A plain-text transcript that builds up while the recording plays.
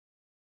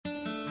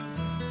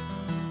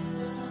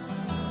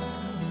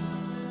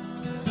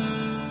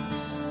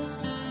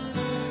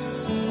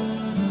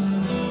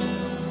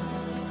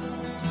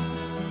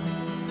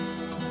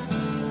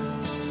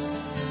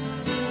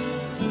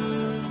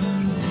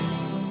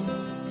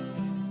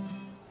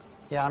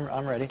Yeah,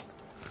 I'm ready.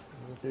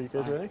 Okay, you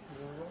guys ready?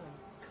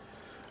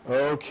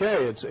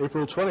 Okay, it's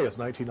April 20th,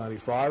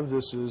 1995.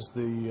 This is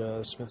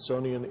the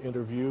Smithsonian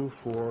interview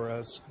for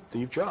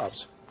Steve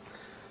Jobs.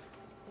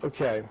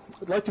 Okay,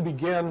 I'd like to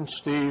begin,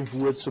 Steve,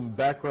 with some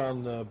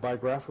background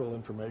biographical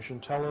information.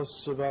 Tell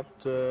us about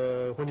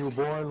when you were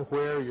born,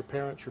 where, your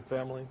parents, your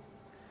family,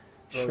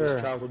 Sure.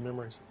 childhood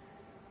memories.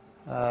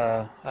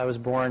 I was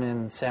born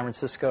in San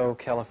Francisco,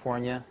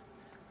 California,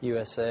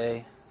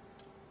 USA,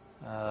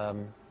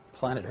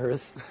 planet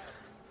Earth,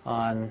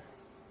 on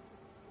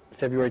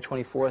February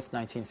 24th,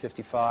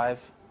 1955.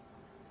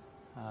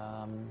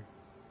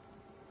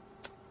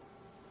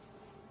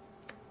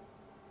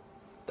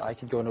 I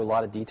could go into a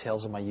lot of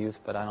details of my youth,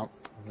 but I don't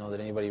know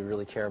that anybody would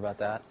really care about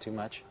that too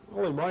much.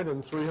 Only mine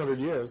in 300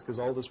 years, because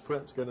all this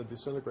print's going to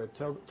disintegrate.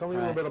 Tell me a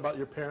little bit about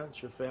your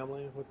parents, your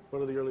family. What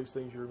are the earliest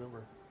things you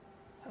remember?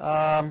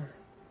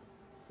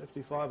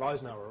 55,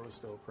 Eisenhower was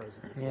still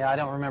president. Yeah, I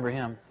don't remember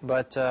him,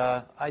 but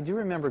I do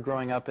remember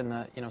growing up in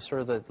the,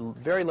 sort of the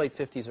very late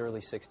 50s,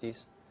 early 60s.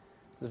 It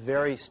was a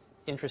very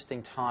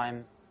interesting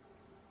time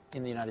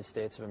in the United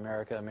States of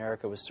America.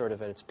 America was sort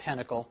of at its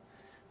pinnacle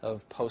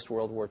of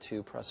post-World War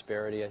II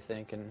prosperity, I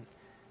think, and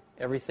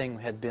everything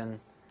had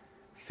been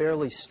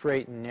fairly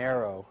straight and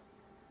narrow,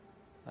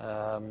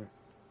 from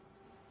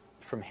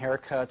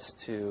haircuts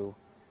to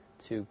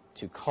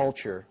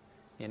culture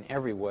in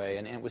every way,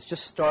 and it was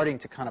just starting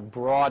to kind of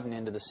broaden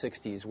into the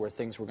 60s where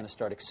things were going to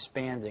start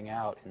expanding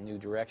out in new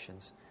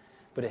directions.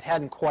 But it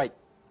hadn't quite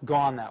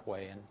gone that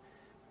way, and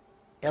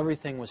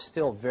everything was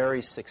still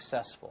very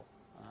successful,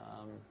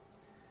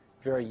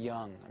 very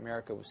young.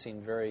 America was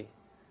seen very,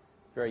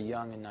 very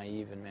young and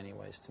naive in many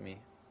ways to me,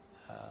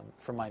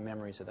 from my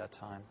memories of that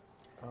time.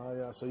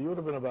 Yeah, so you would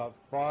have been about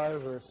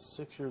 5 or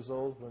 6 years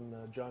old when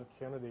John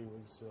Kennedy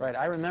was right,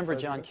 I remember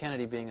president. John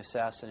Kennedy being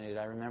assassinated.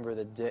 I remember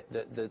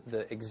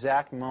the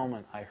exact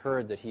moment I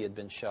heard that he had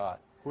been shot.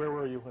 Where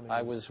were you when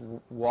I was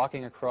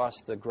walking across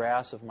the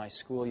grass of my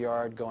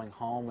schoolyard going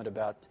home at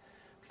about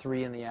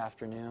 3 in the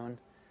afternoon,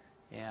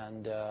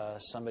 and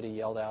somebody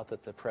yelled out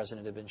that the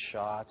president had been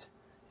shot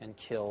and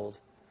killed.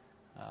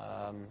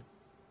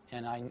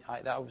 And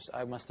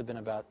I must have been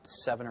about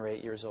 7 or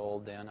 8 years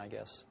old then, I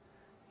guess.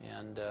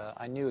 And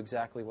I knew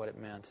exactly what it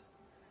meant.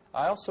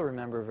 I also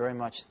remember very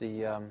much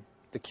the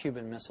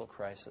Cuban Missile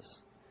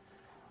Crisis.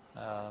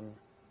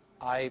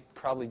 I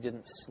probably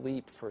didn't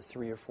sleep for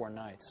 3 or 4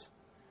 nights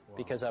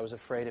because I was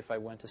afraid if I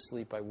went to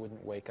sleep I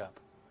wouldn't wake up.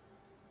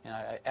 And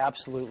I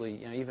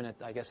absolutely, even at,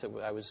 I guess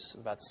I was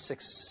about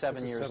 6,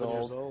 7 years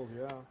old.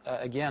 Yeah.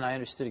 Again, I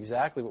understood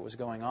exactly what was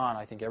going on.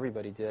 I think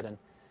everybody did.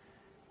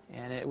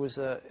 And it was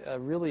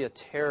really a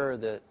terror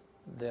that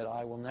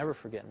I will never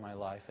forget in my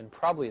life, and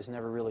probably has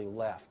never really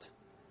left.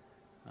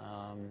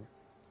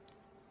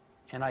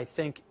 And I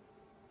think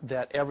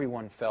that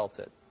everyone felt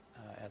it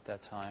at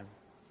that time.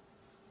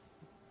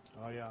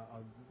 Oh, yeah.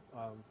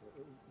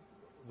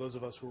 Those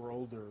of us who were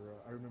older,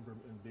 I remember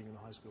being in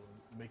high school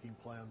and making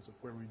plans of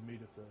where we'd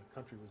meet if the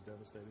country was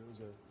devastated. It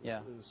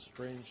was a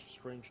strange,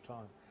 strange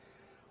time.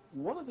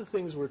 One of the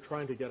things we're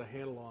trying to get a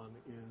handle on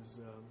is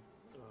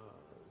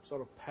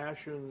sort of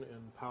passion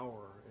and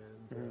power,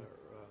 and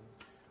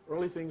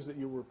early things that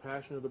you were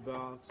passionate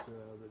about,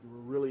 that you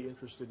were really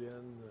interested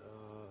in,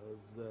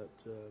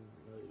 that you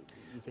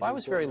think. Well, I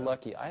was very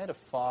lucky. I had a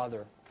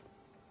father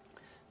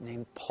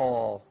named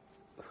Paul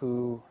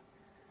who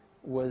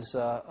was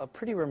a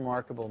pretty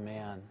remarkable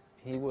man.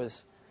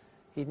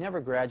 He'd never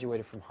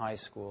graduated from high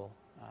school.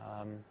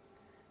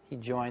 He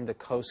joined the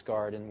Coast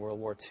Guard in World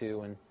War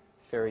II and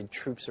ferried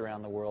troops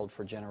around the world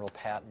for General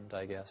Patton,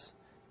 I guess.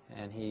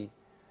 And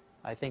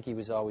I think he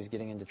was always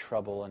getting into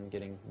trouble and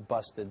getting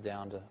busted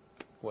down to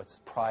what's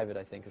private,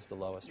 I think, is the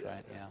lowest,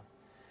 right? Yeah.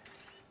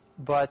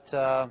 But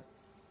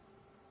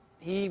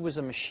he was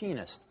a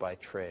machinist by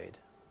trade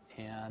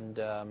and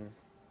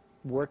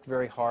worked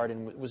very hard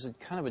and was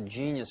kind of a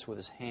genius with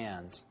his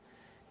hands.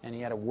 And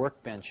he had a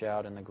workbench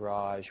out in the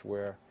garage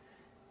where,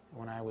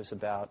 when I was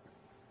about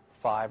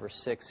 5 or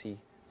 6, he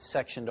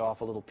sectioned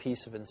off a little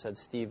piece of it and said,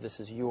 "Steve, this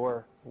is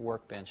your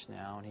workbench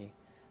now." And he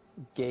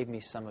gave me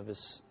some of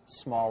his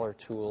smaller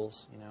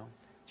tools,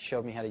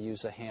 showed me how to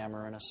use a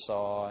hammer and a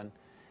saw and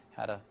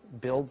how to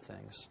build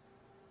things.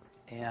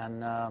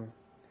 And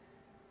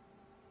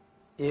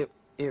it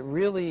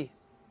really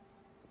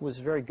was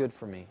very good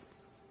for me.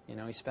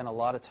 He spent a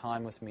lot of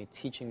time with me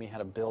teaching me how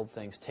to build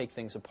things, take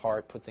things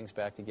apart, put things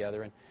back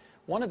together. And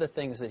one of the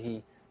things that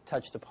he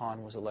touched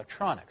upon was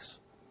electronics.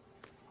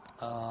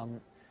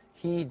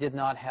 He did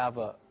not have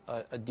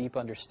a deep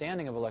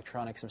understanding of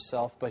electronics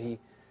himself, but he'd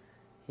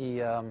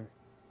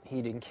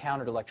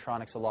encountered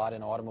electronics a lot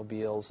in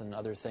automobiles and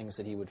other things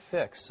that he would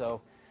fix.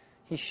 So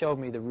he showed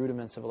me the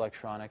rudiments of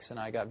electronics, and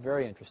I got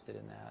very interested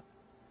in that.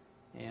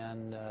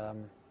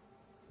 And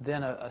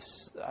then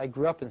I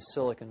grew up in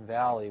Silicon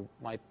Valley.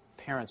 My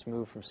parents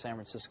moved from San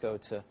Francisco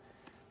to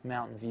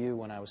Mountain View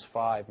when I was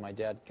 5. My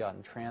dad had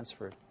gotten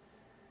transferred.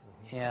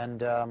 And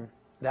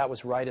that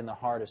was right in the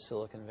heart of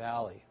Silicon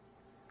Valley.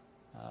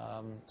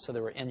 So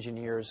there were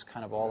engineers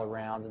kind of all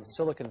around. And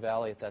Silicon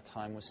Valley at that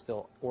time was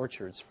still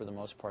orchards for the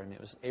most part. I mean,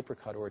 it was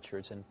apricot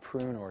orchards and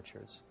prune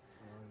orchards.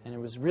 And it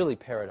was really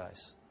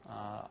paradise.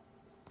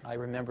 I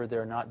remember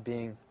there not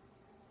being...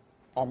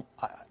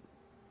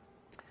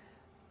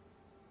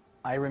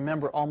 I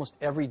remember almost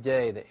every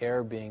day the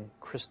air being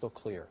crystal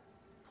clear,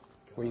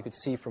 where you could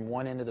see from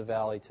one end of the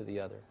valley to the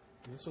other.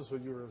 And this was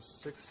when you were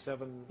 6,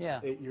 7, Yeah.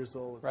 8 years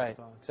old at this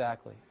time. Right,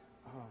 exactly.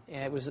 Oh.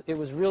 And it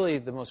was really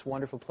the most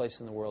wonderful place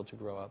in the world to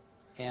grow up.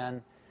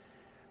 And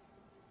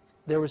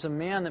there was a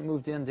man that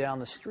moved in down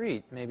the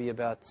street, maybe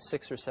about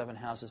 6 or 7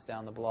 houses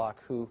down the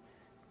block, who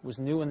was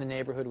new in the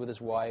neighborhood with his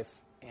wife.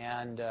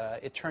 And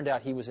it turned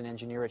out he was an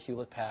engineer at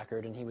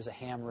Hewlett-Packard, and he was a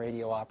ham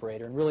radio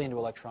operator and really into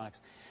electronics.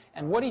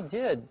 And what he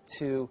did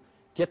to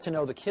get to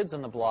know the kids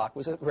on the block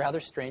was a rather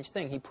strange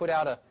thing. He put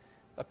out a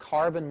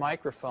carbon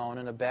microphone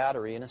and a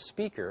battery and a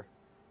speaker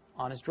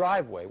on his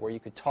driveway where you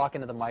could talk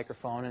into the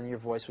microphone and your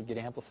voice would get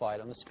amplified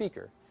on the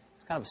speaker.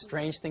 It's kind of a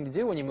strange thing to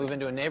do when you move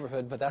into a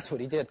neighborhood, but that's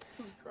what he did.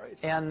 This is great.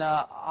 And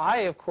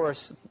I, of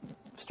course,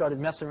 started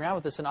messing around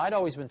with this, and I'd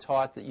always been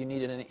taught that you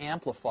needed an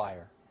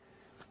amplifier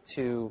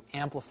to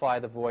amplify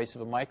the voice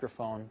of a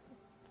microphone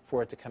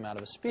for it to come out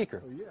of a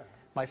speaker. Oh, yeah.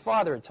 My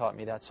father had taught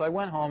me that, so I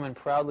went home and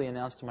proudly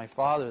announced to my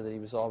father that he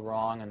was all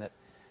wrong and that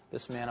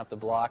this man up the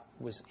block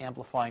was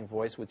amplifying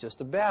voice with just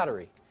a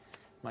battery.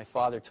 My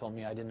father told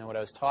me I didn't know what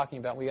I was talking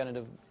about. We got into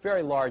a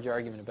very large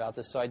argument about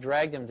this, so I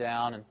dragged him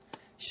down and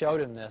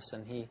showed him this,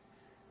 and he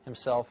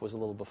himself was a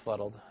little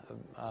befuddled.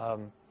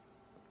 And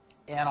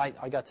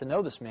I got to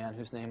know this man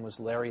whose name was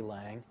Larry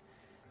Lang,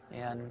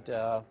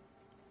 and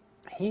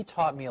he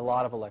taught me a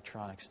lot of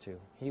electronics, too.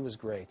 He was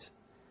great.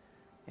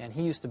 And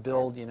he used to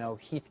build, you know,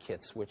 Heath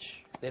kits,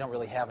 which they don't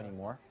really have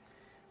anymore.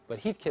 But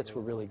Heath kits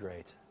were really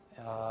great.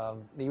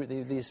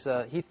 These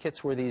Heath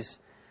kits were these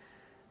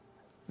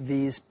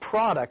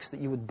products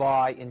that you would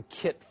buy in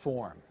kit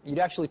form. You'd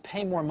actually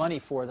pay more money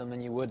for them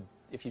than you would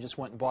if you just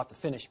went and bought the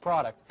finished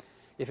product,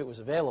 if it was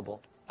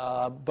available.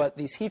 But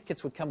these Heath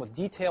kits would come with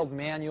detailed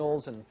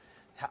manuals and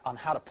on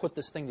how to put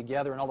this thing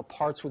together, and all the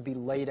parts would be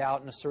laid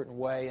out in a certain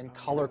way and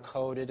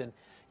color-coded, and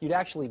you'd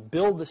actually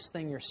build this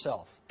thing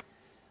yourself.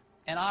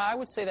 And I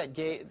would say that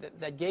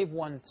gave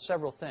one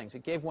several things.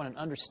 It gave one an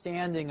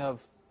understanding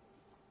of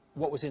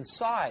what was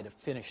inside a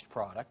finished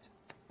product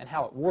and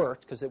how it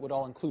worked, because it would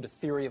all include a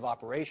theory of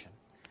operation.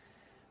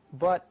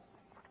 But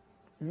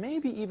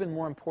maybe even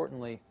more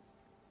importantly,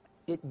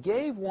 it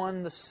gave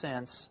one the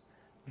sense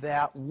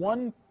that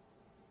one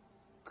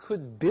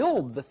could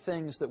build the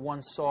things that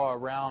one saw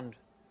around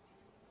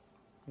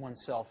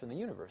oneself in the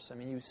universe. I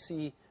mean, you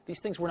see,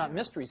 these things were not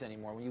mysteries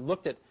anymore. When you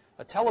looked at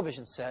a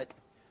television set,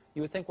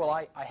 you would think, well,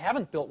 I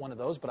haven't built one of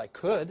those, but I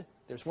could.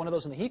 There's one of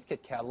those in the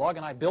Heathkit catalog,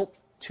 and I built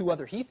 2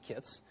 other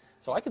Heathkits,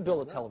 so I could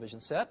build a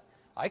television set.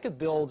 I could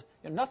build,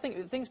 you know,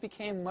 things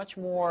became much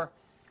more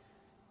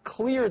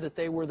clear that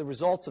they were the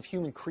results of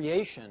human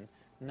creation,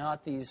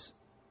 not these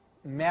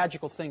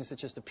magical things that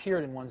just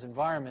appeared in one's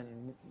environment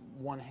and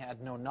one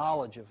had no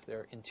knowledge of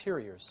their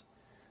interiors.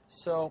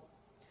 So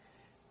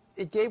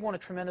it gave one a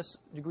tremendous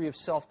degree of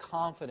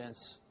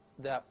self-confidence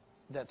that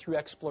through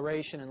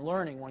exploration and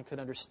learning one could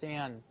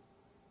understand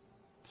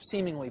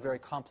seemingly very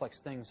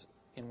complex things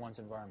in one's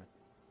environment.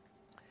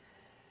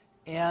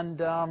 And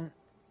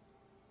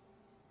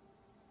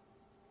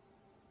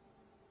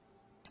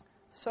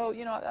so,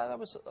 you know,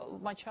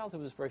 my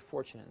childhood was very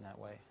fortunate in that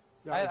way.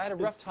 Yeah, I had a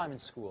rough time in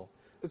school.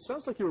 It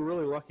sounds like you were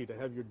really lucky to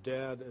have your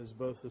dad as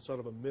both a sort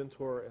of a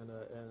mentor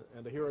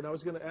and a hero. And I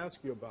was going to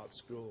ask you about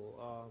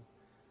school.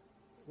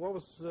 What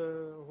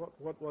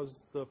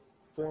was the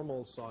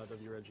formal side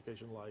of your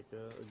education like?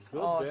 Good,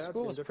 bad,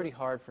 school was pretty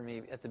hard for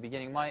me at the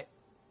beginning. My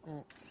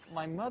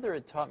mother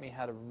had taught me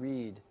how to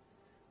read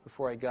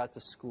before I got to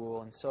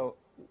school, and so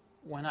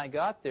when I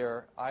got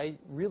there, I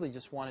really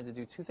just wanted to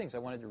do 2 things. I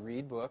wanted to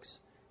read books,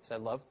 because I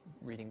loved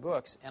reading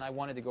books, and I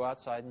wanted to go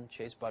outside and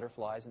chase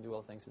butterflies and do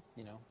all the things that,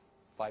 you know,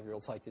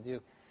 5-year-olds like to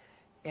do.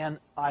 And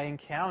I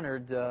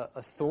encountered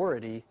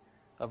authority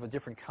of a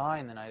different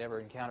kind than I'd ever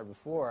encountered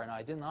before, and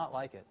I did not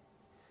like it.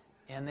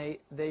 And they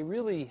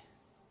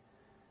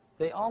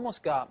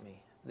almost got me.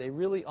 They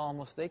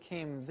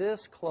came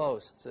this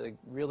close to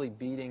really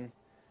beating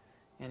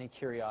any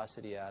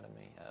curiosity out of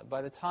me.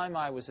 By the time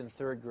I was in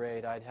 3rd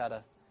grade, I'd had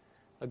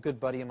a good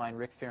buddy of mine,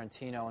 Rick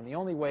Ferrantino, and the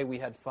only way we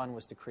had fun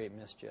was to create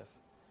mischief.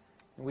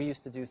 And we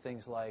used to do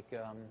things like,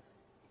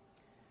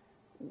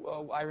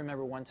 I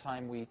remember one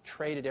time we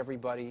traded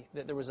everybody.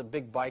 There was a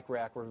big bike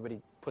rack where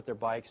everybody put their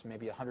bikes,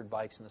 maybe 100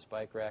 bikes in this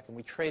bike rack, and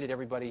we traded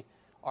everybody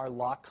our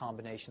lock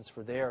combinations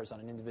for theirs on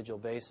an individual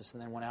basis,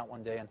 and then went out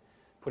one day and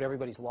put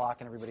everybody's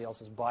lock in everybody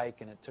else's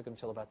bike, and it took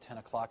until about 10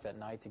 o'clock that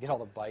night to get all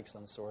the bikes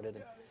unsorted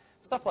and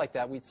stuff like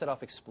that. We'd set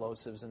off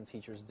explosives in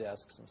teachers'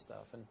 desks and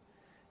stuff, and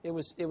it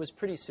was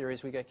pretty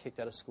serious. We got kicked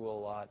out of school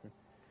a lot.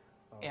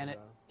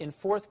 In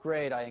 4th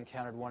grade, I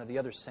encountered one of the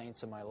other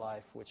saints of my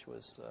life, which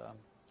was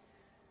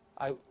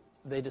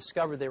they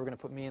discovered they were going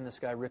to put me and this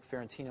guy, Rick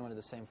Ferrantino, into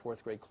the same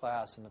 4th grade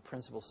class, and the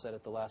principal said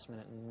at the last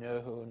minute,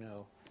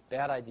 no,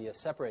 bad idea,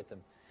 separate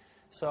them.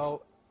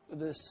 So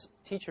this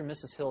teacher,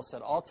 Mrs. Hill,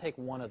 said, I'll take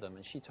one of them,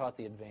 and she taught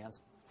the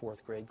advanced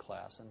 4th grade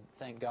class, and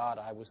thank God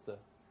I was the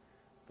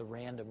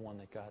random one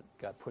that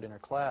got put in her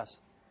class.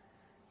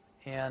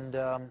 And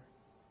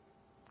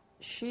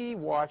she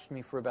watched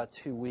me for about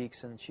 2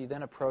 weeks, and she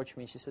then approached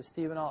me. She said,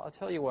 Stephen, I'll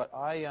tell you what,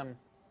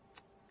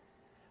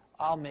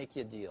 I'll make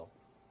you a deal.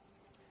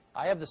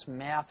 I have this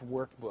math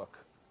workbook,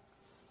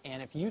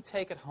 and if you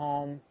take it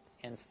home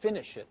and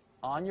finish it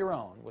on your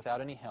own without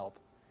any help,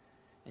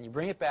 and you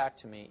bring it back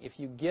to me, if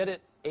you get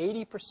it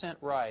 80%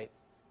 right,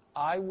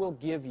 I will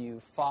give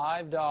you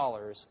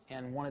 $5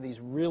 and one of these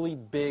really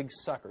big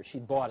suckers. She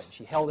bought it.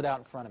 She held it out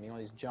in front of me, one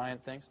of these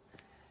giant things.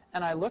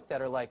 And I looked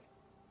at her like,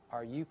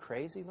 are you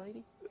crazy,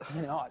 lady?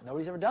 You know,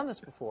 nobody's ever done this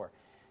before.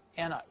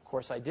 And, of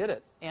course, I did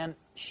it. And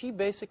she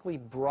basically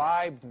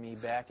bribed me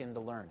back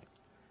into learning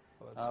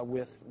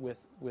with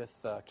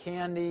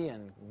candy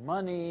and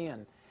money.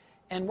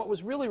 And what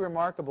was really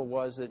remarkable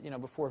was that, you know,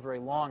 before very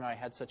long I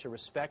had such a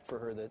respect for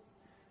her that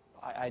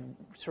I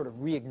sort of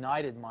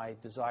reignited my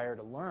desire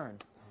to learn.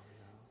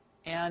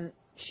 And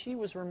she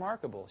was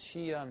remarkable.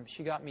 She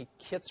got me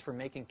kits for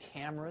making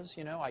cameras.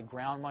 You know, I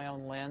ground my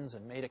own lens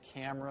and made a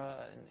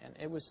camera, and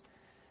it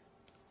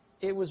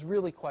was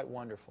really quite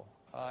wonderful.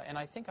 And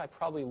I think I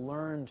probably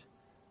learned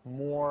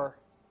more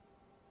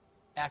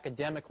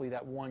academically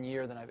that 1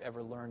 year than I've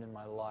ever learned in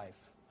my life.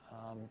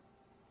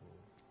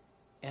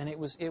 And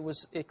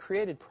it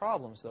created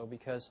problems, though,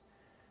 because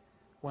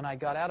when I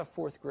got out of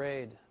 4th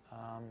grade,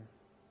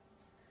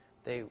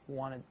 they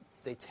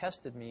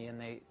tested me and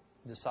they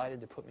decided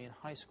to put me in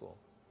high school.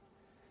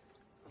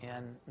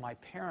 And my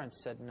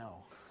parents said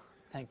no,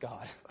 thank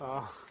God.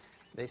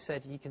 They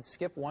said you can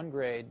skip 1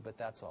 grade, but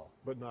that's all.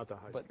 But not to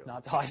high school. But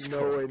not to high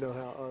school. No way, no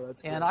how. Oh,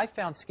 that's good. And I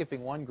found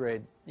skipping 1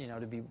 grade, you know,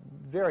 to be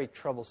very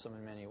troublesome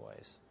in many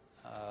ways.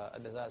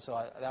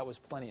 That was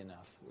plenty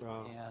enough.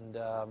 And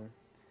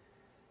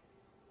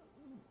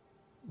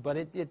but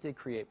it did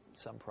create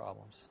some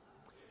problems.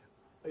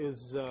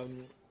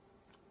 I'm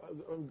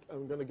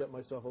going to get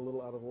myself a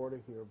little out of order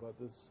here, but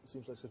this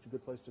seems like such a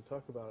good place to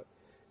talk about it.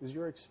 Is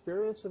your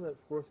experience in that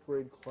 4th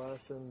grade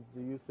class, and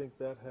do you think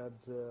that had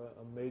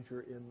a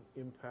major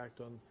impact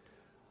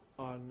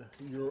on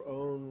your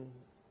own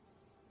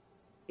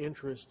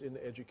interest in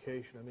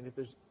education? I mean, if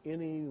there's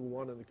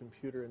anyone in the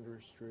computer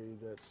industry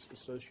that's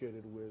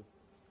associated with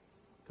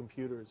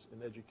computers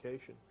and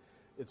education,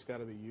 it's got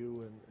to be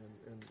you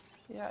and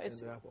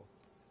Apple.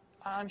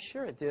 I'm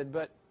sure it did,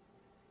 but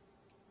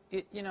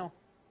you know,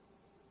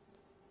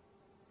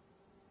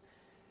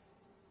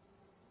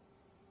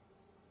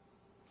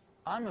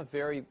 I'm a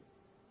very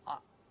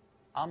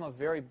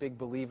big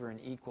believer in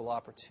equal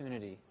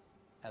opportunity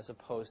as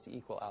opposed to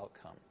equal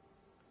outcome.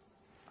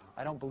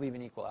 I don't believe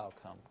in equal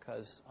outcome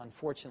because,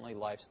 unfortunately,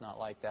 life's not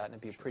like that, and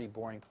it'd be a pretty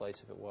boring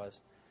place if it was.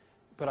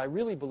 But I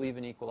really believe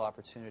in equal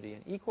opportunity,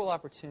 and equal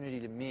opportunity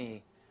to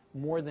me,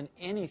 more than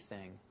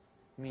anything,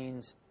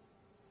 means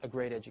a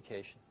great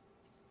education.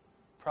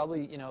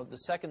 Probably, you know, the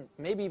second,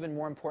 maybe even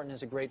more important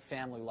is a great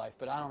family life,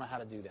 but I don't know how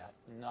to do that.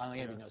 I don't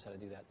think anybody knows how to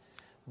do that.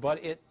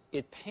 But it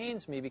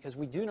pains me because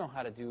we do know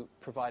how to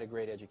provide a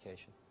great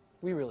education.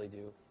 We really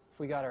do. If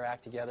we got our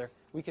act together,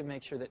 we could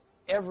make sure that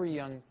every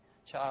young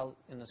child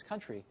in this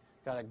country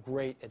got a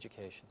great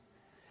education.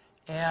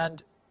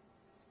 And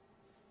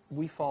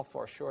we fall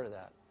far short of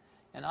that.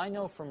 And I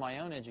know from my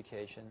own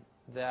education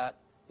that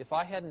if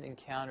I hadn't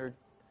encountered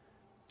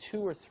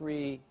 2 or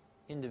 3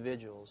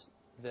 individuals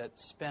that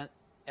spent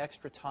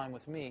extra time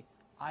with me,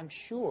 I'm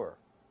sure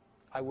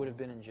I would have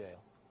been in jail.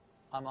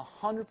 I'm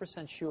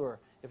 100% sure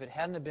if it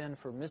hadn't have been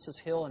for Mrs.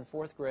 Hill in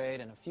 4th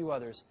grade and a few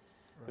others,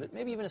 but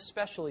maybe even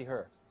especially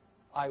her,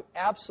 I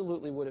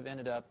absolutely would have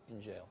ended up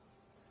in jail.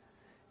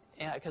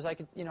 Because I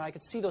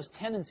could see those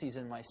tendencies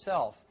in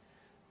myself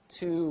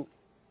to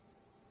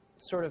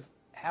sort of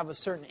have a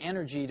certain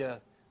energy to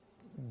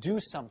do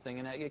something,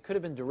 and it could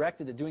have been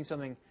directed to doing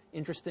something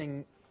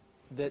interesting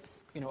that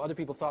other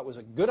people thought was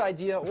a good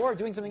idea, or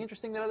doing something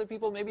interesting that other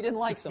people maybe didn't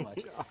like so much.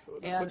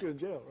 Put you in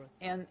jail,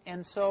 right?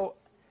 And so,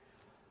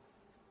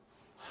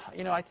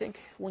 I think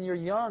when you're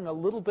young, a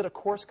little bit of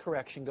course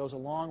correction goes a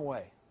long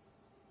way.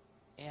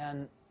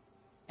 And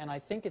I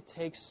think it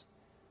takes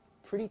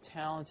pretty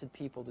talented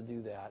people to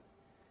do that.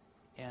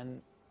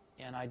 And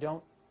I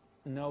don't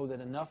know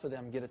that enough of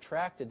them get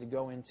attracted to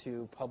go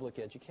into public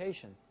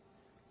education.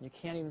 You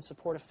can't even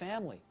support a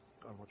family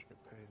on what you get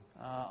paid.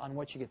 On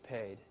what you get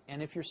paid.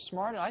 And if you're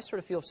smart, I sort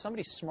of feel if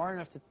somebody's smart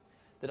enough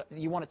that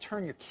you want to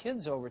turn your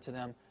kids over to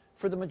them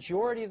for the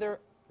majority of their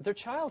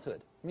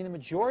childhood. I mean, the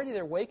majority of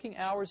their waking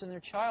hours in their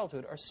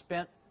childhood are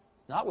spent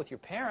not with your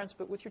parents,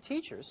 but with your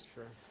teachers.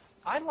 Sure.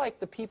 I'd like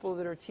the people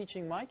that are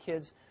teaching my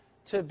kids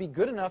to be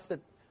good enough that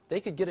they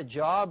could get a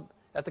job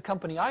at the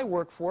company I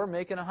work for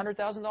making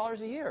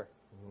 $100,000 a year.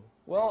 Mm-hmm.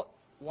 Well,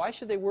 why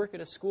should they work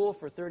at a school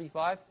for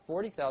 $35,000,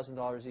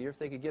 $40,000 a year if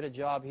they could get a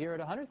job here at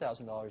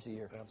 $100,000 a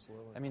year?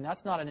 Absolutely. I mean,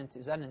 that's not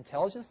is that an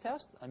intelligence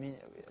test? I mean,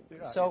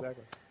 yeah, so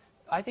exactly.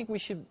 I think we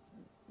should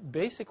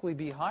basically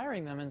be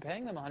hiring them and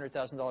paying them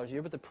 $100,000 a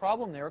year. But the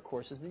problem there, of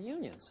course, is the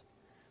unions.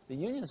 The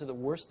unions are the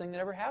worst thing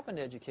that ever happened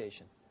to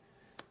education.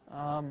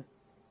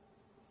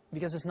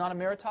 Because it's not a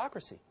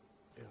meritocracy.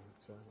 Yeah,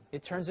 exactly.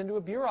 It turns into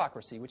a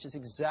bureaucracy, which is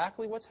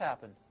exactly what's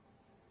happened.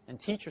 And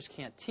teachers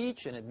can't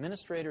teach, and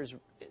administrators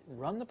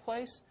run the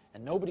place,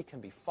 and nobody can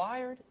be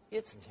fired.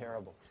 It's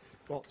terrible.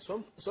 Well,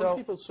 some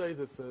people say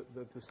that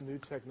that this new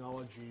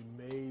technology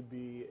may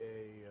be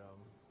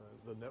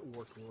the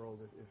networking world,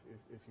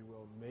 if you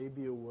will, may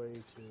be a way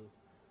to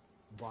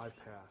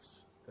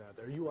bypass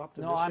that. Are you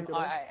optimistic? No,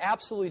 I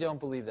absolutely don't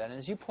believe that. And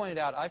as you pointed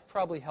out, I've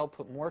probably helped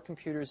put more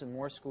computers in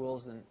more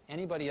schools than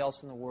anybody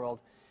else in the world,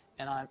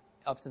 and I'm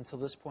up until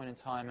this point in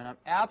time, and I'm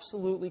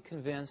absolutely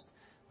convinced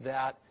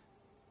that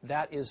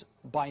that is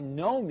by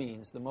no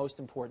means the most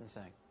important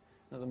thing.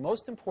 Now, the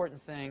most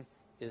important thing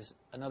is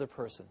another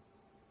person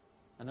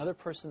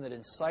that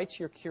incites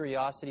your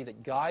curiosity,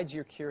 that guides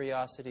your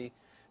curiosity,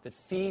 that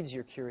feeds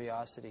your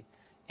curiosity.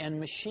 And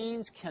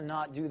machines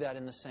cannot do that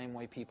in the same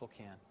way people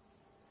can.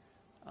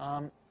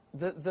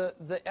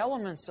 The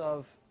elements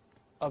of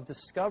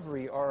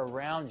discovery are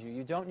around you.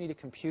 You don't need a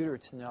computer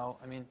to know.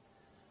 I mean,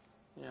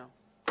 you know,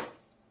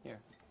 here.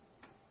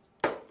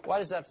 Why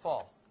does that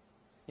fall?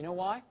 You know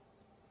why?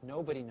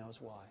 Nobody knows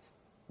why.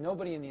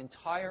 Nobody in the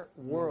entire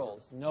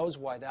world knows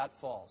why that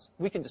falls.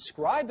 We can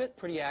describe it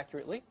pretty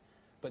accurately,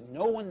 but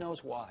no one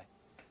knows why.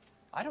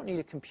 I don't need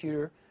a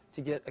computer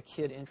to get a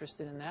kid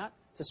interested in that,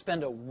 to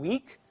spend a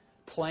week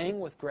playing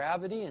with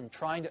gravity and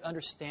trying to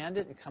understand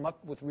it and come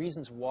up with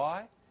reasons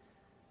why.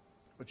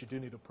 But you do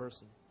need a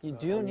person. You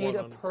do need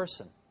a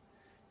person.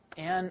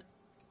 And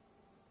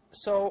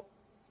so,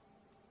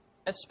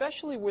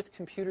 especially with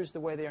computers the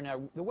way they are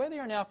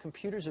now,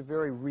 computers are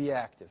very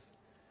reactive.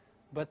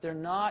 But they are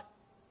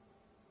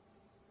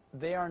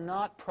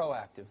not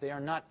proactive. They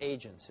are not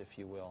agents, if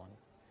you will.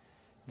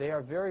 They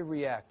are very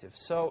reactive.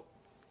 So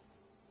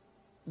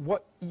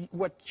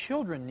what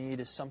children need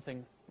is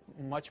something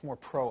much more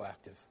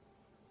proactive.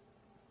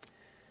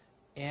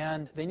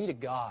 And they need a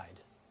guide.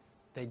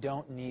 They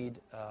don't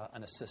need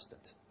an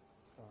assistant.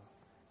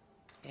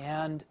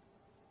 And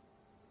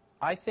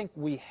I think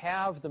we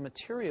have the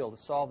material to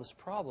solve this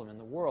problem in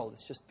the world.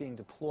 It's just being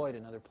deployed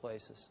in other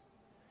places.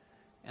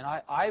 And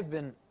I've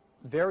been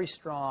very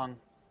strong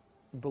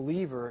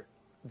believer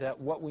that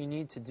what we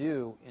need to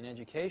do in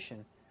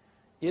education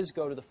is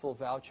go to the full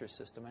voucher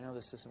system. I know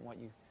this isn't what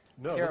you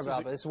care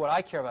about, but this is what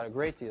I care about a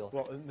great deal.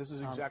 Well, and this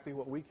is exactly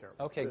what we care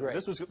about. Okay, great.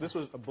 This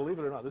was believe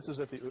it or not, this was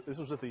at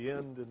the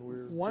end, and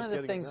we're one of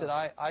the things that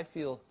I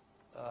feel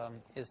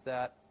is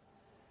that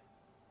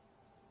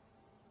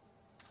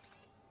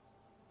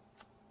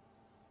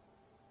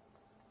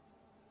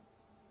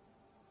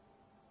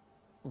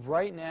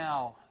right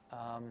now,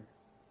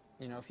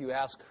 you know, if you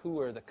ask who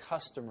are the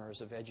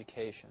customers of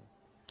education,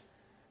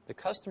 the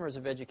customers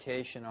of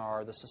education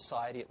are the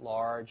society at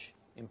large,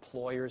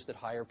 employers that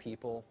hire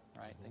people,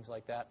 right, things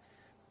like that.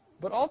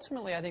 But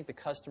ultimately, I think the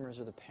customers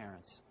are the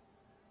parents,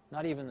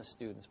 not even the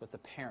students, but the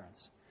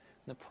parents.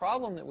 And the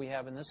problem that we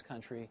have in this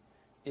country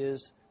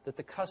is that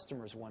the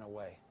customers went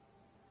away.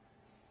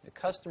 The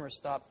customers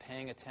stopped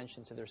paying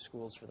attention to their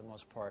schools for the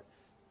most part.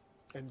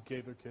 And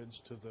gave their kids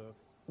to the...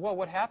 Well,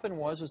 what happened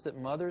was that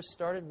mothers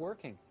started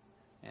working,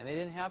 and they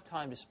didn't have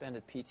time to spend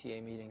at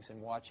PTA meetings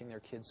and watching their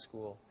kids'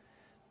 school.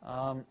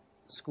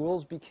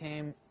 Schools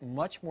became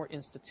much more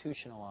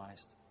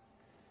institutionalized,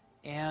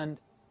 and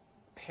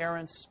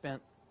parents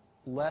spent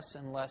less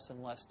and less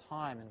and less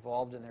time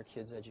involved in their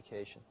kids'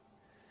 education.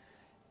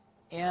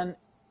 And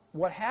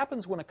what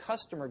happens when a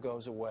customer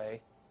goes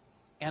away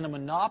and a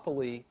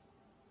monopoly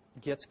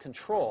gets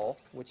control,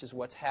 which is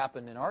what's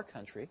happened in our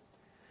country,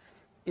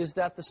 is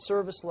that the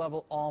service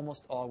level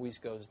almost always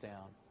goes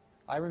down.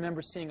 I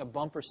remember seeing a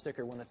bumper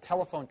sticker when the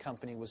telephone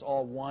company was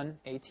all one,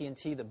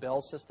 AT&T, the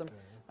Bell system.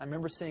 I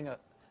remember seeing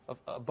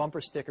a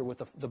bumper sticker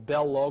with the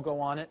Bell logo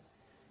on it,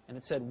 and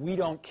it said, "We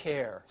don't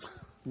care.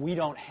 We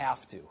don't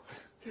have to."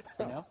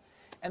 You know?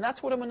 And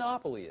that's what a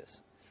monopoly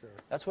is. Sure.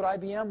 That's what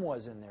IBM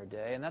was in their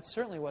day, and that's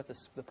certainly what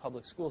the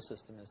public school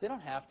system is. They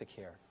don't have to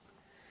care.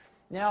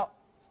 Now,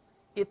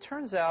 it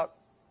turns out,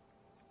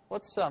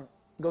 let's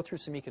go through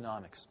some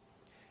economics.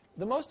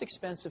 The most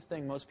expensive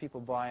thing most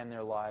people buy in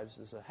their lives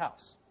is a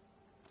house.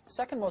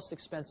 Second most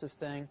expensive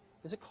thing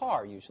is a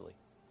car, usually.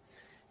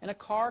 And a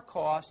car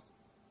costs,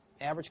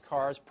 average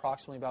car is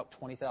approximately about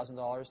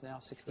 $20,000 now,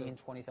 $16,000,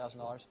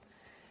 $20,000.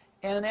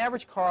 And an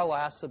average car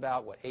lasts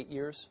about, what, 8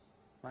 years?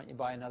 Right? You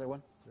buy another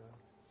one? Yeah.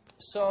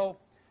 So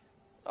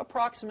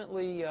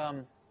approximately, you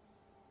know,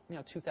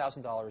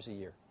 $2,000 a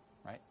year,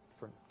 right,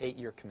 for an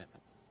 8-year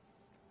commitment.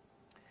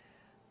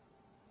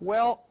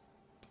 Well,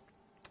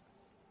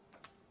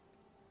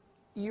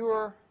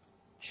 your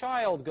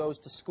child goes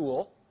to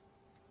school,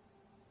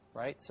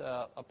 right,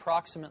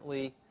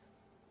 approximately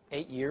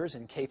 8 years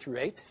in K through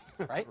 8,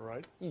 right?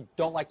 Right. You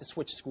don't like to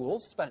switch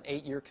schools. It's about an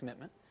 8-year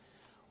commitment.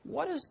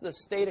 What does the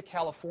state of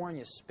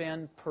California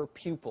spend per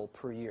pupil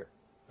per year?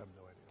 I have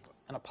no idea.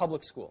 In a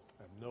public school?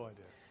 I have no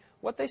idea.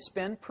 What they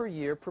spend per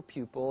year per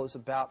pupil is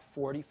about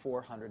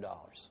 $4,400.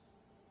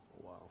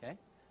 Wow. Okay?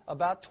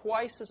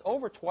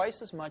 Over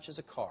twice as much as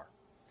a car.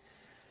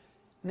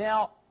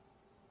 Now,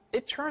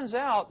 it turns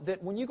out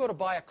that when you go to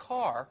buy a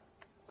car,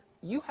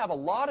 you have a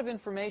lot of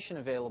information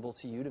available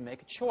to you to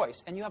make a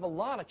choice, and you have a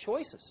lot of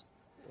choices.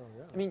 Oh,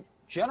 yeah. I mean,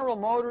 General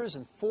Motors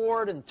and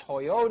Ford and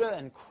Toyota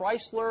and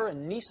Chrysler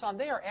and Nissan,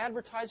 they are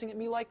advertising at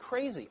me like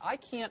crazy. I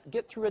can't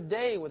get through a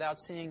day without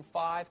seeing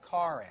 5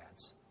 car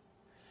ads.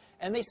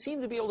 And they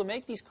seem to be able to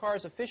make these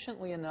cars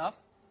efficiently enough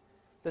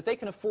that they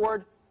can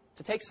afford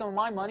to take some of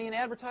my money and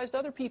advertise to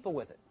other people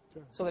with it.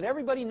 Sure. So that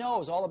everybody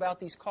knows all about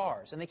these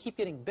cars. And they keep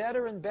getting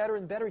better and better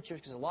and better each year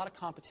because there's a lot of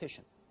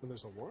competition. And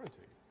there's a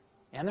warranty.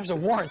 And there's a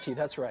warranty,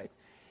 that's right.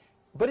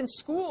 But in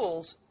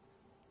schools,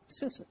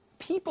 since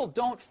people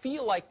don't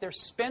feel like they're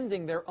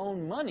spending their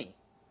own money,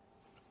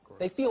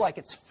 they feel like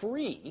it's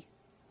free,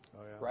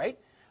 right?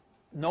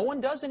 No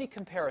one does any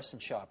comparison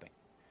shopping.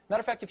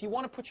 Matter of fact, if you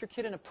want to put your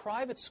kid in a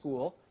private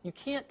school, you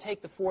can't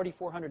take the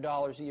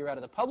 $4,400 a year out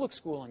of the public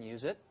school and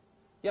use it.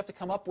 You have to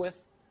come up with,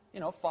 you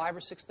know, $5,000 or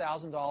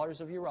 $6,000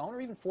 of your own,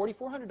 or even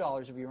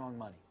 $4,400 of your own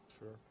money.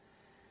 Sure.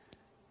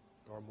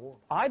 Or more.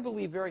 I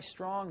believe very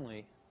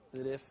strongly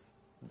that if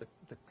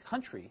the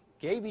country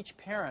gave each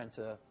parent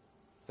a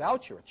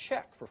voucher, a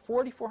check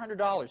for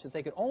 $4,400 that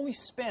they could only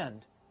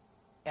spend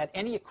at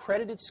any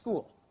accredited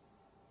school,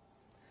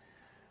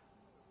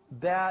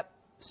 that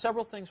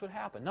several things would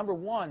happen. Number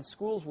one,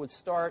 schools would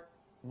start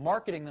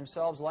marketing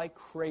themselves like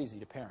crazy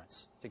to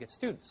parents to get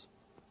students.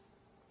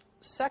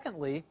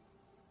 Secondly,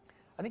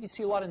 I think you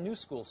see a lot of new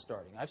schools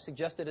starting. I've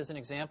suggested as an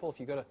example, if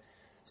you go to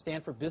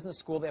Stanford Business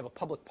School, they have a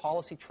public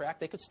policy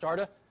track. They could start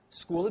a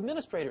school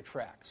administrator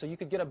track. So you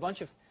could get a bunch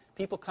of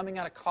people coming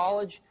out of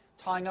college,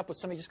 tying up with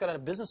somebody who just got out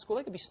of business school.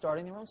 They could be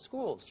starting their own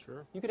schools.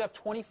 Sure. You could have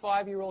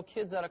 25-year-old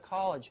kids out of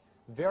college,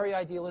 very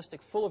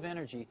idealistic, full of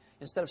energy.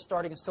 Instead of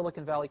starting a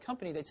Silicon Valley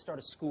company, they'd start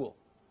a school.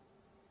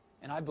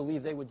 And I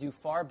believe they would do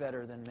far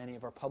better than many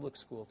of our public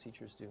school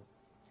teachers do.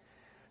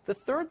 The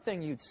third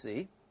thing you'd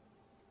see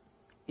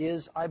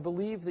is I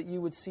believe that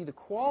you would see the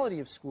quality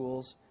of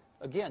schools,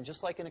 again,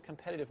 just like in a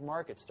competitive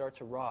market, start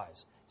to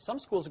rise. Some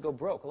schools would go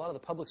broke. A lot of the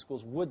public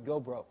schools would go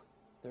broke.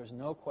 There's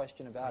no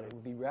question about it. It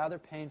would be rather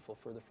painful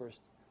for the first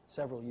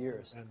several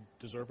years. And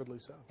deservedly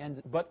so.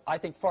 But I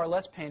think far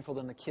less painful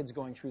than the kids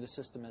going through the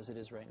system as it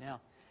is right now.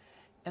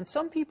 And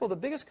some people, the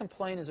biggest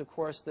complaint is, of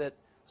course, that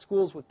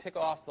schools would pick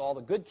off all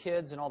the good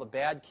kids and all the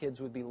bad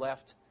kids would be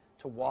left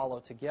to wallow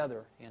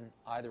together in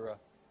either a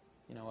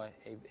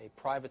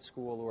private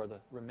school or the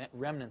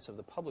remnants of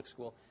the public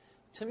school.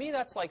 To me,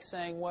 that's like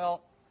saying,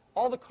 well,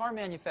 all the car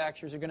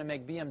manufacturers are going to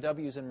make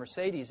BMWs and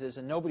Mercedeses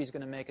and nobody's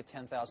going to make a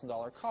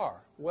 $10,000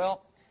 car.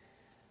 Well,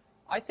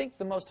 I think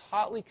the most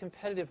hotly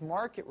competitive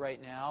market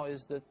right now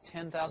is the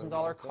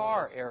 $10,000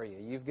 car area.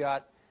 You've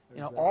got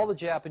all the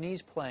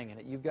Japanese playing in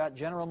it. You've got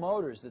General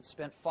Motors that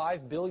spent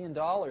 $5 billion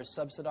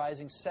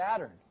subsidizing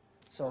Saturn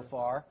so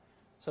far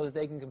so that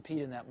they can compete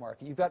in that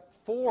market. You've got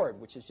Ford,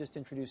 which has just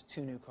introduced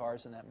 2 new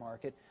cars in that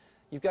market.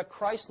 You've got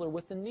Chrysler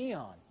with the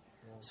Neon.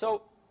 Yeah.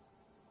 So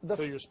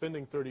you're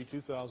spending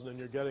 $32,000 and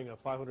you're getting a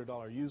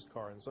 $500 used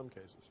car in some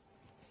cases.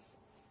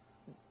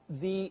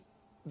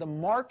 The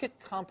market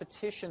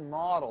competition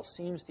model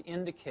seems to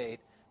indicate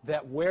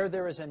that where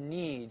there is a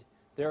need,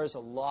 there is a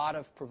lot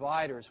of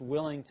providers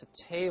willing to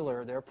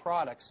tailor their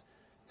products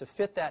to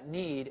fit that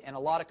need, and a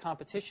lot of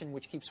competition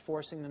which keeps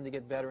forcing them to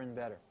get better and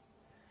better.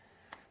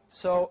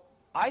 So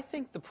I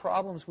think the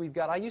problems we've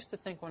got, I used to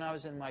think when I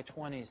was in my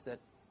 20s that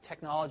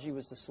technology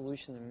was the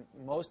solution to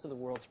most of the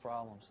world's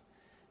problems.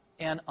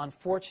 And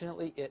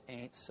unfortunately, it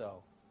ain't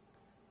so.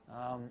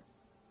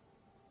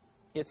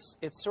 It's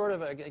sort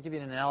of, I'll give you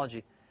an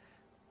analogy.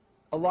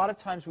 A lot of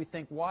times we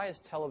think, why is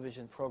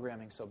television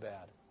programming so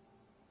bad?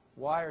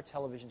 Why are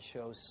television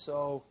shows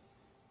so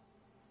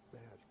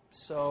bad,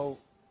 so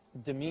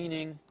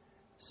demeaning,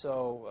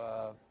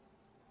 so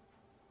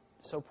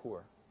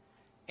poor?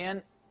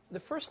 And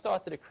the first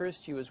thought that occurs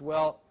to you is,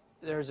 well,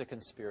 there's a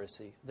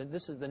conspiracy.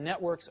 The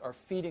networks are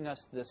feeding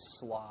us this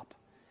slop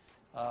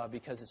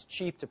because it's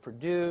cheap to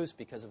produce,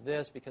 because of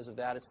this, because of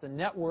that. It's the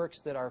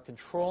networks that are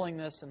controlling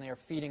this, and they are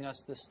feeding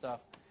us this stuff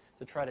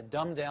to try to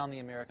dumb down the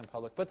American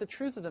public. But the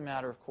truth of the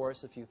matter, of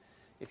course, if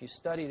you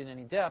study it in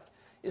any depth,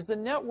 is the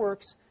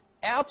networks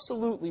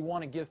absolutely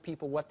want to give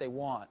people what they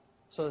want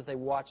so that they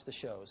watch the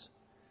shows.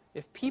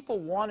 If people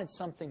wanted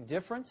something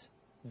different,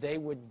 they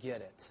would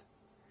get it.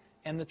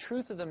 And the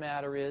truth of the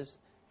matter is,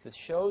 the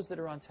shows that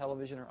are on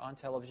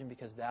television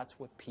because that's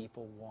what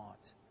people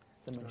want.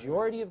 The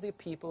majority of the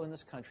people in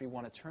this country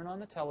want to turn on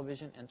the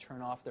television and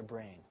turn off their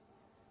brain.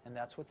 And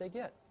that's what they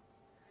get.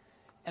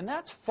 And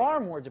that's far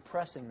more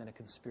depressing than a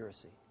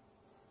conspiracy.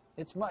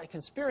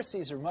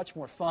 Conspiracies are much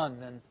more fun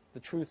than the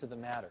truth of the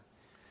matter,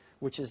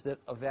 which is that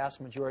a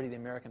vast majority of the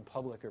American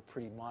public are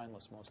pretty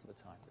mindless most of the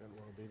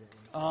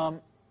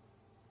time.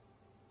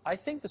 I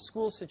think the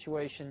school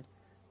situation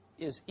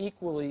is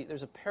equally,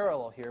 there's a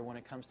parallel here when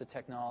it comes to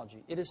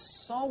technology. It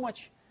is so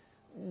much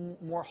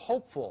more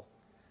hopeful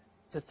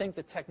to think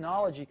that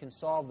technology can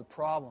solve the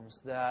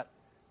problems that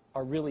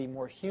are really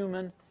more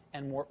human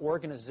and more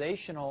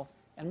organizational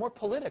and more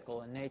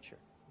political in nature.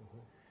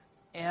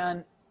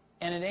 And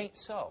it ain't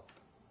so.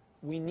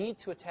 we need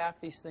to attack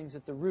these things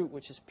at the root,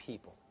 which is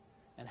people,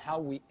 and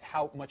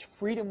how much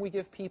freedom we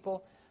give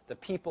people,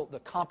 the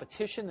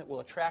competition that will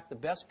attract the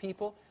best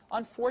people.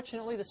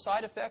 Unfortunately, the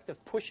side effect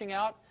of pushing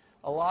out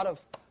a lot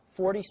of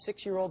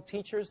 46-year-old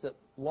teachers that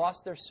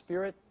lost their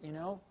spirit,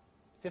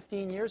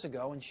 15 years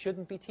ago and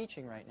shouldn't be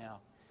teaching right now.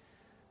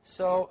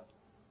 So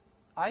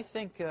I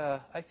think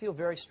I feel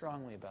very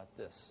strongly about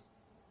this.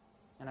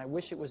 And I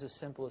wish it was as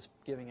simple as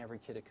giving every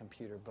kid a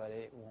computer, but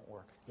it won't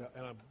work. Yeah,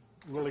 and I'm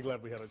really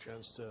glad we had a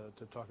chance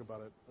to talk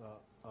about it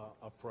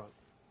up front.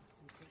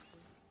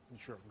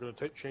 Sure. I'm going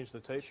to change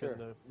the tape sure.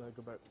 and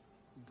go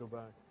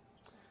back.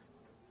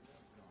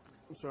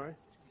 I'm sorry?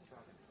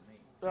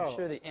 I'm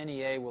sure the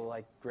NEA will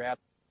grab.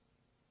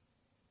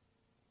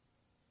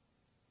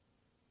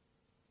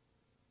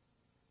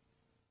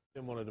 I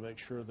wanted to make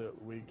sure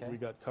that we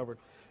got covered.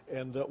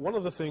 And one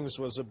of the things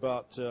was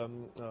about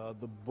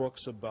the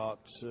books about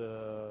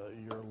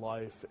your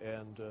life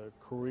and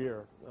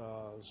career.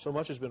 So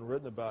much has been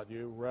written about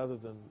you, rather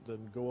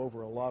than go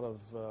over a lot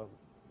of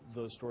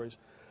those stories.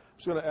 I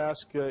was going to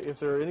ask if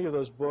there are any of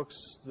those books,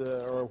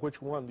 or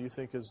which one do you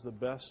think is the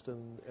best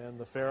and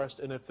the fairest,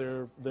 and if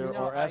there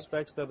are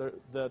aspects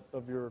that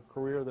of your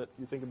career that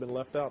you think have been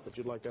left out that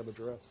you'd like to have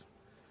addressed.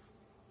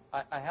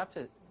 I have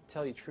to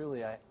tell you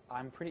truly,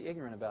 I'm pretty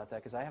ignorant about that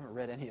because I haven't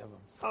read any of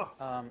them. Oh.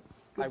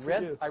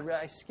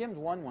 I skimmed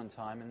one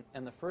time,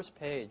 and the first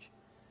page,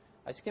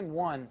 I skimmed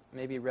one,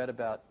 maybe read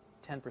about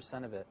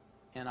 10% of it,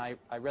 and I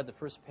read the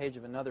first page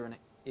of another, and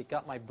it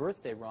got my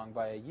birthday wrong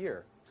by a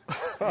year.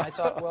 And I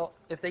thought, well,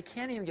 if they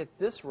can't even get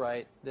this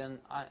right, then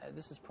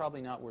this is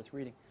probably not worth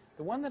reading.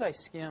 The one that I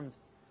skimmed,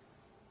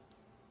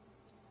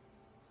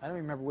 I don't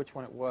remember which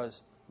one it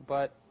was,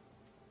 but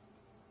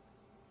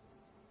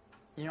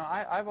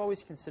I've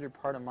always considered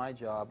part of my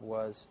job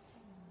was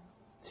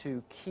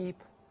to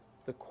keep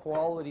the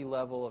quality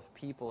level of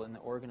people in the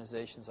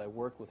organizations I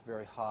work with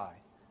very high.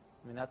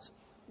 I mean, that's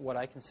what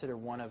I consider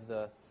one of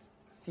the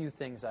few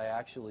things I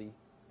actually,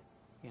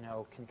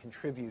 can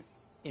contribute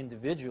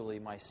individually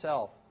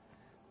myself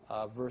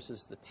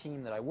versus the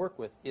team that I work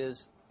with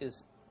is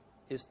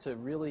to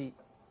really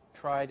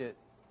try to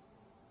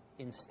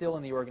instill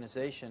in the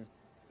organization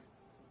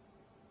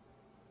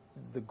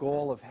the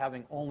goal of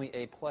having only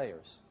A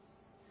players.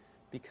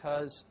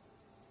 Because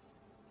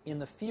in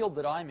the field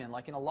that I'm in,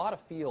 like in a lot of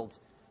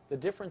fields, the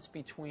difference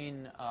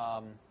between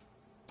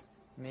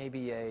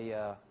maybe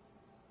the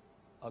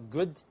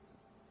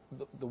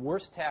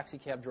worst taxi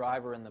cab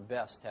driver and the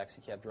best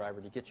taxi cab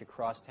driver to get you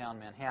crosstown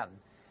Manhattan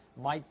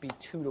might be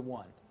 2 to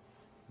 1.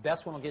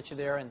 Best one will get you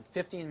there in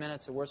 15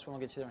 minutes. The worst one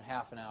will get you there in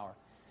half an hour.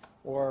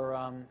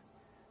 Or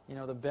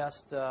the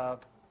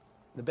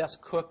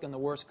best cook and the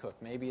worst cook.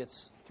 Maybe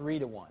it's 3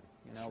 to 1.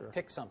 Sure.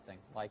 Pick something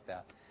like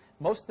that.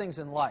 Most things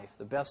in life,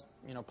 the best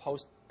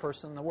post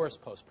person, the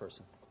worst post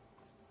person.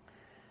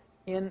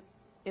 In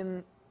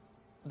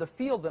the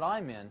field that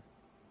I'm in,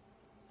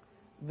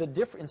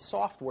 in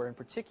software in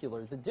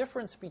particular, the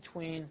difference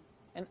between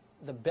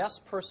the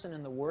best person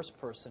and the worst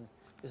person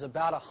is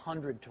about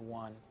 100 to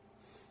 1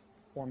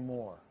 or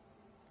more.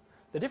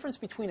 The difference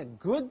between a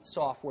good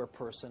software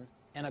person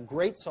and a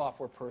great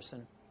software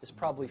person is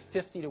probably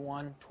 50 to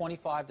 1,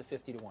 25 to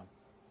 50 to 1.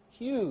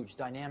 Huge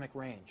dynamic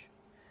range.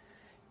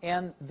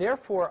 And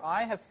therefore,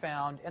 I have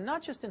found, and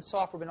not just in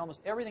software, but in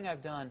almost everything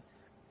I've done,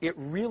 it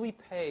really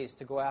pays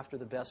to go after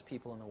the best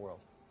people in the world.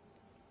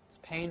 It's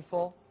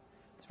painful.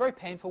 It's very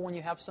painful when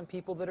you have some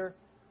people that are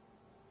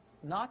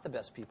not the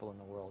best people in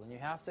the world, and you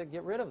have to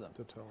get rid of them.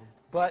 To tell them.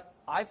 But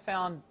I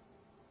found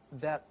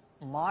that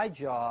my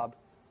job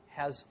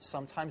has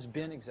sometimes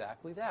been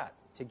exactly that,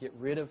 to get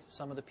rid of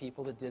some of the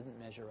people that didn't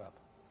measure up.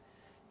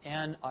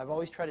 And I've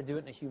always tried to do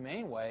it in a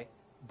humane way,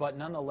 but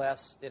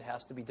nonetheless, it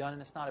has to be done,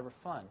 and it's not ever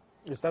fun.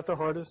 Is that the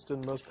hardest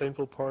and most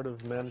painful part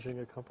of managing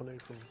a company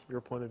from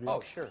your point of view?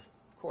 Oh, sure,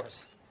 of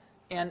course.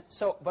 And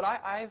so, but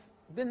I've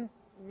been,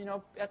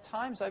 at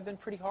times I've been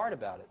pretty hard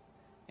about it.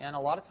 And a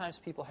lot of times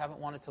people haven't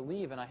wanted to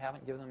leave, and I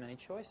haven't given them any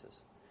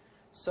choices.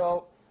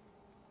 So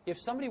if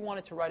somebody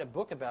wanted to write a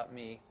book about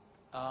me,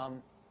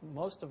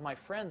 most of my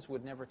friends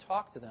would never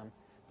talk to them,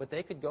 but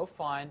they could go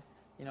find,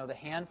 the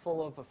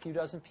handful of a few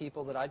dozen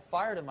people that I'd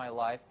fired in my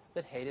life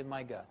that hated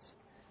my guts.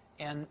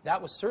 And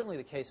that was certainly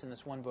the case in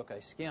this one book I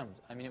skimmed.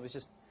 I mean, it was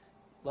just,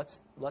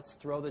 let's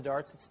throw the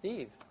darts at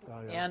Steve.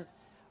 Oh, yeah. And,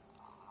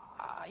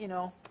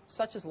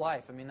 such is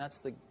life. I mean,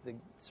 that's the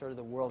sort of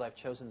the world I've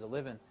chosen to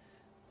live in.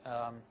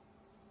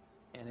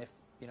 And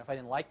if I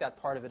didn't like that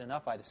part of it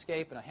enough, I'd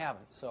escape, and I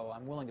haven't. So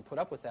I'm willing to put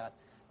up with that.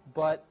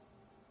 But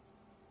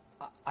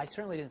I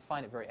certainly didn't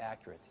find it very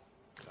accurate.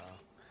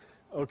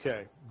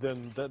 Okay,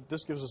 then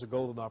this gives us a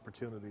golden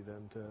opportunity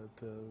then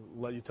to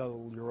let you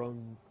tell your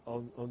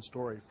own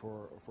story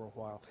for a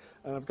while.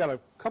 And I've got a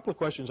couple of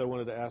questions I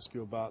wanted to ask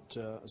you about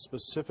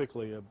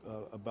specifically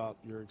about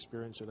your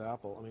experience at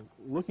Apple. I mean,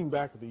 looking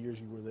back at the years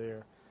you were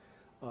there,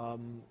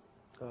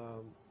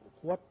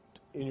 what,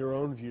 in your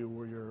own view,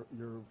 were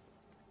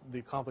the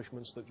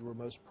accomplishments that you were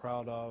most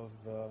proud of?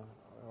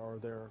 Are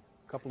there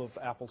a couple of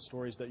Apple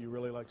stories that you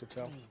really like to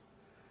tell?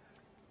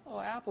 Oh,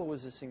 Apple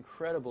was this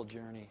incredible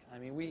journey. I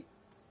mean,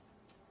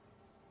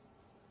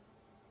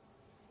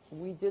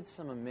 we did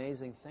some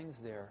amazing things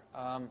there.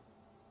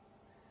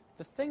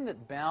 The thing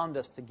that bound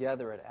us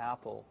together at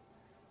Apple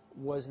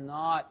was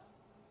not,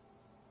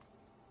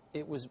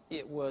 it was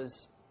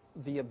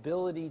the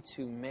ability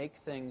to make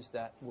things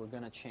that were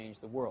going to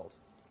change the world.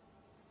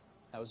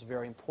 That was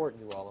very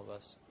important to all of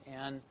us.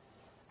 And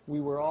we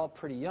were all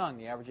pretty young.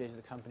 The average age of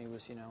the company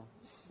was, you know,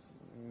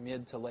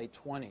 mid to late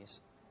 20s.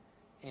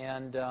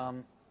 And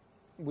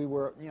we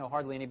were, you know,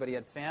 hardly anybody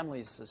had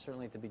families,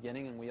 certainly at the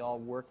beginning, and we all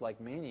worked like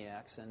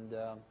maniacs. And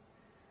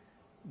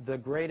the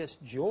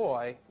greatest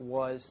joy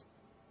was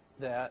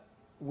that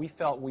we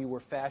felt we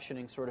were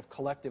fashioning sort of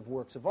collective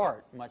works of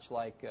art, much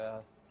like,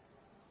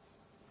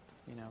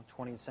 you know,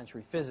 20th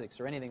century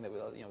physics or anything that,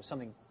 you know,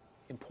 something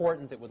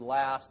important that would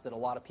last that a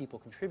lot of people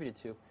contributed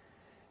to.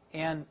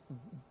 And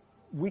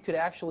we could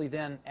actually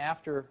then,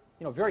 after,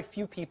 you know, very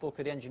few people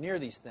could engineer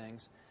these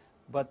things,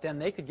 but then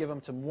they could give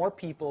them to more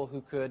people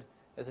who could,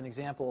 as an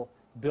example,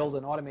 build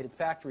an automated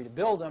factory to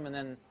build them, and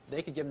then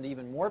they could give them to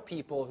even more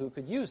people who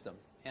could use them.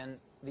 And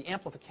the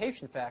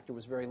amplification factor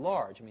was very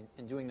large. I mean,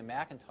 in doing the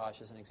Macintosh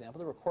as an example,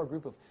 there were a core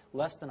group of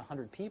less than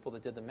 100 people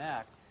that did the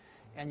Mac,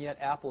 and yet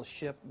Apple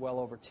shipped well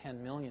over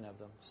 10 million of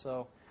them.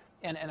 So,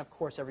 and of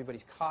course,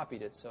 everybody's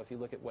copied it. So if you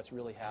look at what's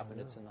really happened,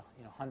 it's in the,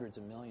 you know, hundreds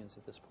of millions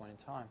at this point in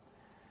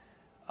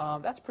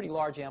time. That's pretty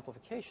large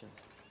amplification,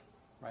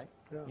 right?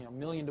 Yeah. You know,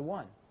 1,000,000 to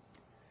 1.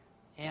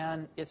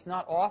 And it's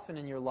not often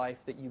in your life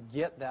that you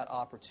get that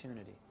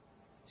opportunity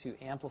to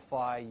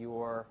amplify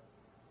your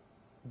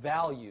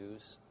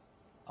values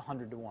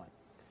 100 to 1,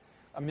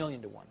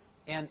 1,000,000 to 1.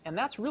 And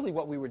that's really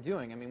what we were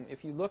doing. I mean,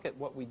 if you look at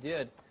what we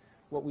did,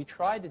 what we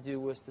tried to do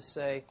was to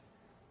say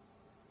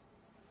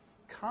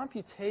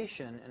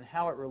computation and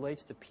how it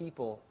relates to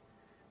people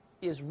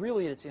is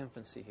really at its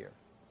infancy here.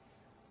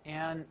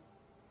 And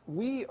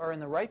we are in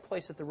the right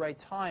place at the right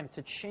time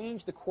to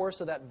change the course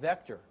of that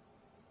vector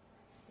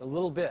a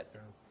little bit.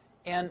 Yeah.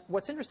 And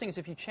what's interesting is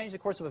if you change the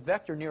course of a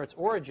vector near its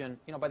origin,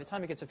 you know, by the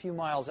time it gets a few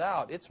miles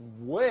out, it's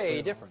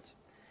way different.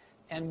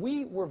 And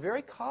we were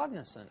very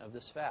cognizant of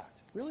this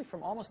fact, really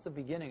from almost the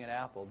beginning at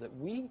Apple, that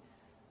we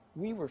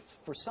were,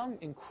 for some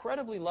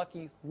incredibly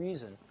lucky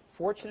reason,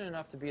 fortunate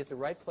enough to be at the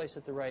right place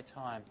at the right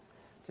time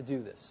to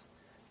do this.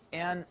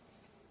 And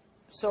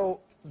so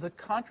the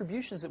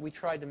contributions that we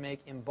tried to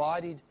make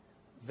embodied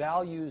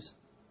values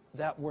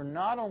that were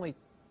not only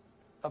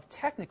of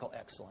technical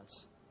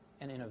excellence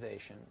and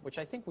innovation, which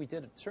I think we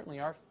did certainly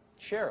our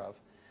share of,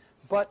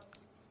 but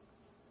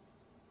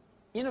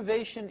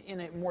innovation in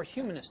a more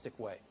humanistic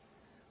way.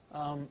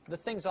 The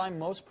things I'm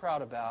most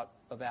proud about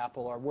of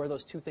Apple are where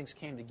those two things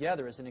came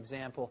together, as an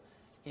example,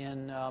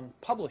 in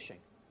publishing.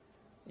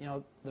 You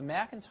know, the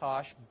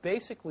Macintosh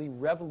basically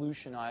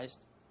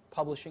revolutionized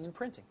publishing and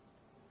printing.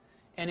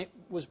 And it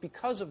was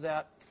because of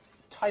that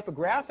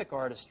typographic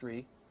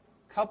artistry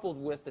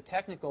coupled with the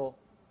technical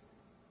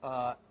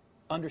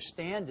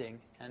understanding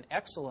and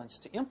excellence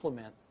to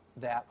implement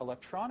that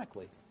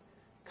electronically,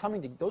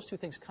 those two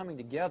things coming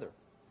together.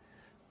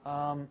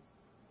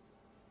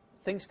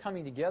 Things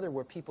coming together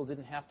where people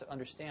didn't have to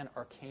understand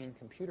arcane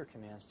computer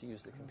commands to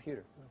use the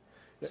computer.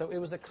 So it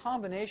was a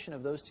combination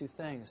of those two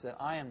things that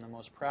I am the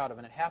most proud of.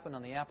 And it happened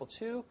on the Apple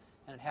II,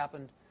 and it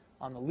happened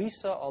on the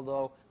Lisa,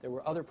 although there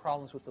were other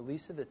problems with the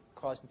Lisa that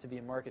caused it to be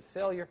a market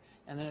failure.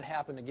 And then it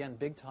happened again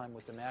big time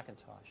with the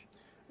Macintosh.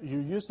 You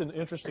used an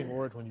interesting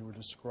word when you were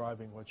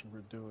describing what you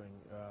were doing.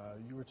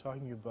 You were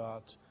talking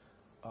about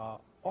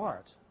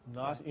art,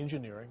 not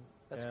engineering,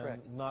 That's and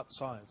correct. not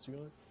science. You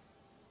want to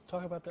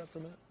talk about that for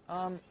a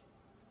minute?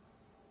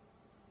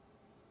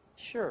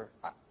 Sure.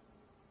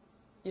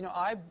 You know,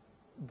 I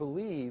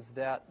believe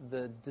that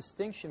the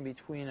distinction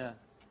between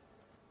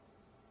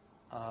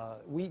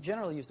we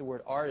generally use the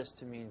word artist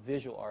to mean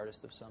visual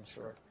artist of some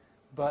sort.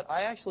 But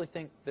I actually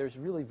think there's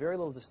really very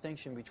little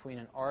distinction between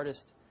an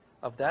artist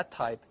of that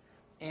type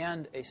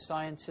and a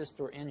scientist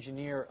or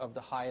engineer of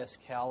the highest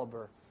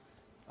caliber.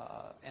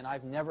 And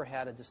I've never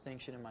had a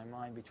distinction in my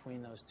mind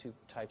between those two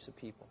types of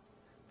people.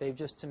 They've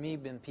just, to me,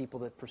 been people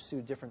that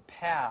pursue different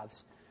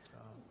paths,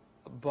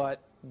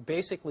 but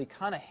basically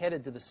kind of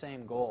headed to the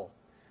same goal,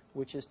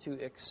 which is to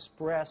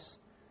express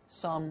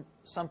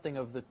something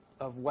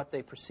of what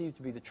they perceive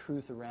to be the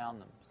truth around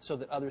them, so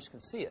that others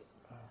can see it,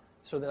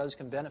 so that others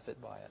can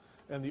benefit by it.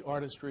 And the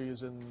artistry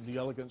is in the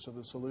elegance of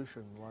the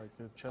solution, like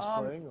chess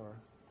playing or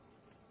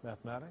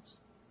mathematics?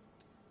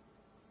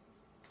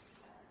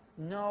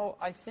 No,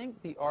 I think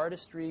the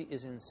artistry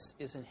is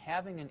in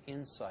having an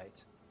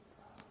insight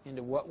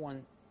into what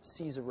one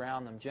sees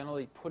around them,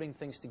 generally putting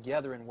things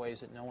together in ways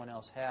that no one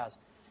else has,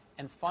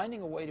 and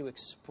finding a way to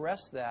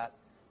express that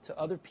to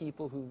other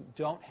people who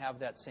don't have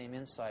that same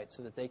insight,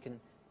 so that they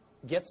can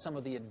get some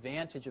of the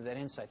advantage of that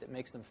insight that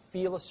makes them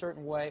feel a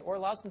certain way or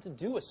allows them to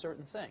do a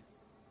certain thing.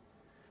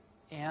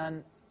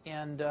 And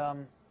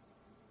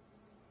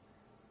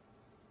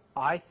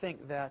I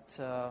think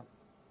that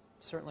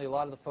certainly a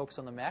lot of the folks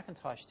on the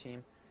Macintosh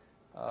team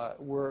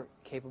were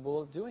capable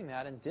of doing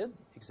that and did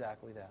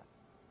exactly that.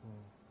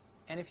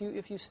 And if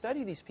you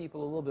study these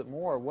people a little bit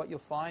more, what you'll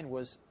find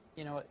was,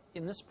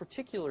 in this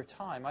particular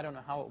time, I don't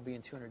know how it will be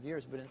in 200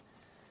 years, but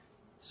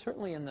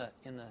certainly in the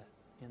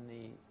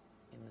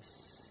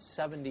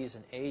 70s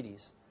and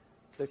 80s,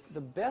 the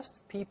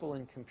best people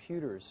in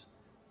computers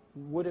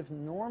would have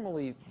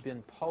normally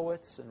been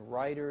poets and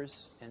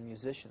writers and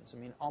musicians. I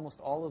mean,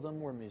 almost all of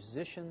them were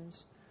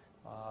musicians.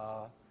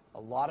 A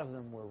lot of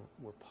them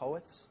were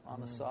poets on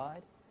the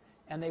side.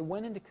 And they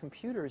went into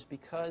computers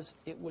because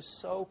it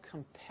was so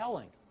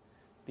compelling,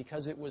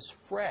 because it was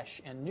fresh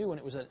and new, and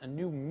it was a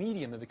new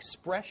medium of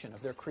expression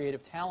of their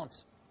creative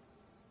talents.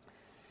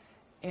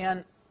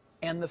 And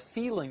the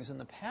feelings and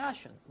the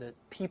passion that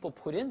people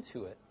put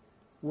into it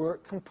were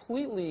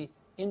completely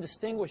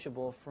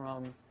indistinguishable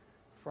from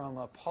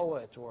a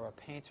poet or a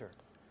painter.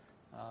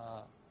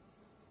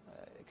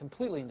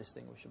 Completely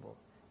indistinguishable.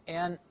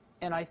 And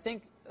I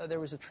think there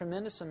was a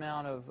tremendous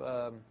amount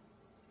of,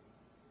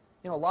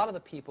 a lot of the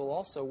people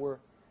also were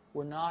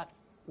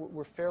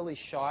fairly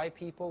shy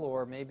people,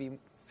 or maybe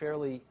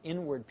fairly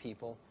inward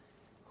people,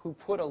 who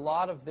put a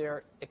lot of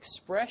their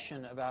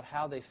expression about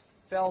how they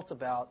felt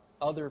about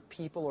other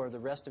people or the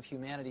rest of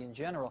humanity in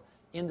general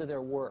into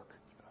their work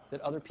that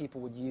other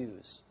people would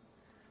use.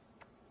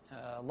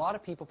 A lot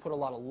of people put a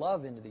lot of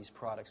love into these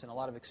products and a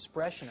lot of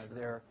expression of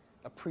their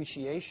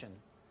appreciation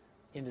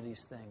into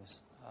these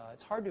things.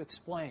 It's hard to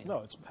explain. No,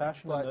 it's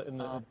passion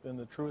in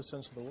the truest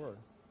sense of the word.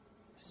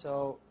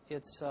 So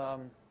it's,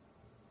 and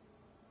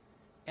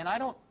I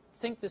don't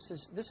think this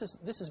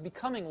is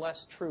becoming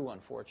less true,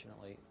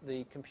 unfortunately.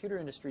 The computer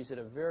industry is at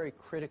a very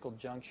critical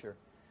juncture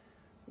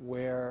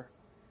where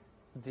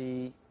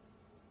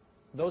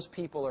those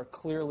people are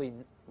clearly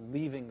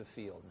leaving the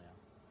field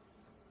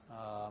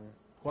now.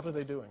 What are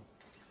they doing?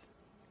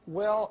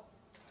 Well,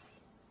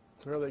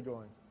 where are they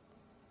going?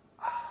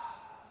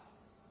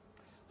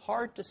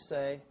 Hard to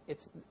say.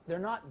 They're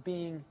not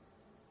being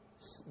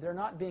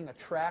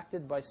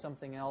attracted by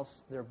something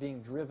else. They're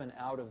being driven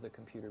out of the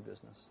computer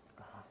business.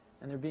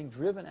 And they're being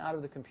driven out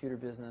of the computer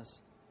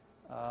business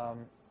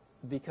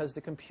because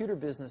the computer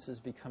business is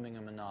becoming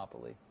a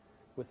monopoly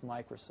with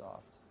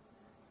Microsoft.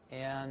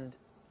 And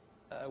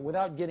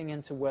without getting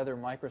into whether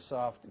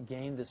Microsoft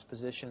gained this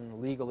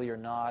position legally or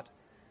not,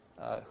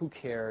 who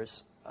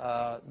cares?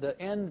 The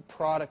end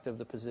product of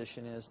the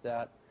position is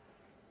that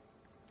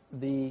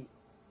the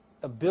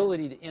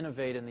ability to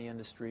innovate in the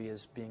industry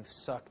is being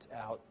sucked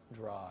out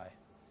dry.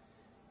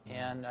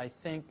 And I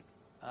think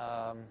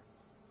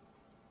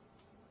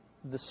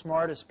the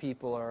smartest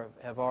people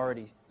have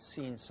already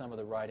seen some of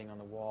the writing on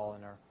the wall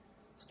and are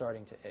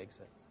starting to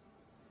exit.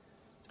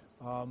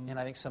 And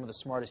I think some of the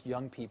smartest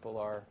young people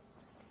are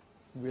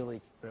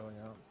really bailing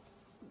out,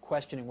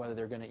 questioning whether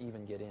they're going to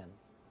even get in.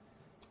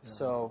 Yeah.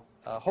 So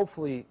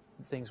hopefully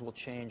things will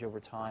change over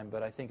time,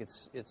 but I think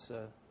it's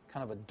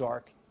kind of a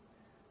dark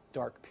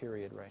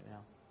period right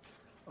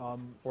now.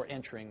 We're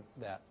entering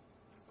that.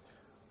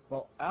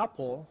 Well,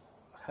 Apple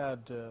had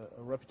a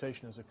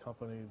reputation as a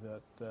company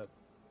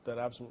that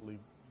absolutely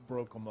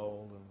broke a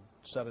mold and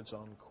set its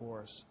own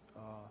course.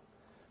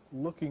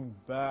 Looking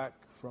back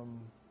from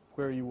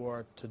where you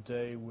are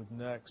today with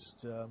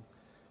Next,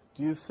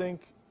 do you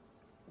think,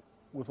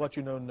 with what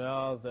you know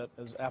now, that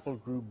as Apple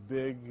grew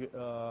big,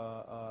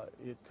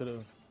 it could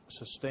have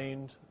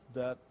sustained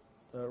that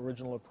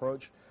original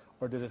approach,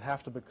 or did it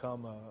have to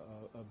become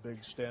a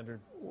big standard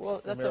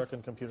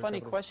American computer company?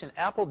 Funny question.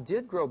 Apple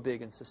did grow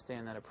big and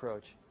sustain that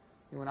approach.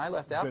 When I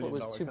left Apple, it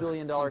was a $2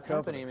 billion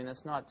company. I mean,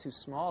 that's not too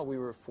small. We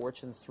were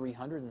Fortune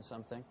 300 and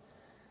something,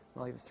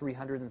 like the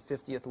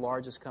 350th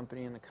largest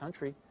company in the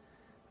country.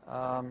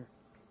 When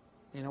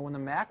the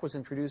Mac was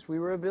introduced, we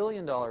were a $1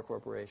 billion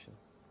corporation.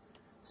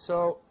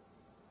 So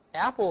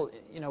Apple,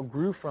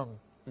 grew from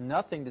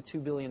nothing to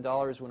 $2 billion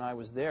when I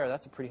was there.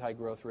 That's a pretty high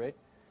growth rate.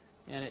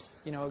 And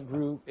it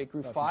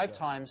grew 5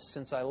 times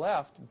since I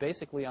left,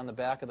 basically on the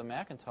back of the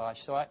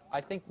Macintosh. So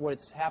I think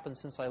what's happened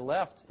since I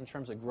left in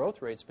terms of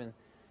growth rate's been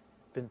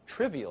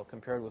trivial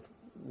compared with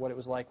what it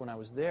was like when I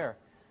was there.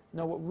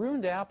 No, what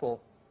ruined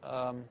Apple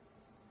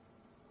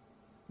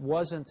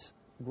wasn't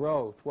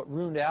growth. What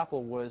ruined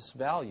Apple was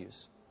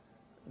values.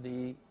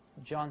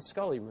 John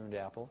Sculley ruined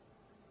Apple,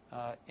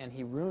 and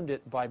he ruined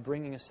it by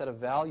bringing a set of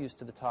values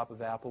to the top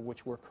of Apple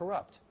which were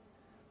corrupt,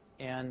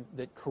 and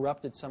that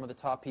corrupted some of the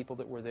top people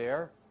that were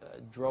there,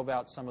 drove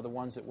out some of the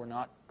ones that were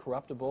not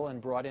corruptible,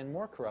 and brought in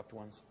more corrupt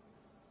ones,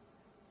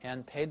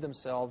 and paid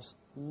themselves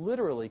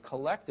literally,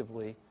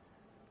 collectively,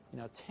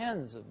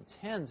 tens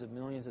of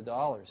millions of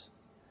dollars,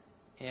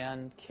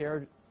 and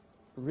cared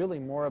really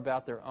more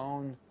about their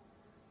own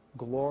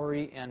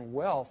glory and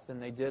wealth than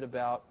they did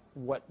about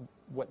what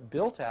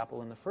built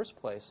Apple in the first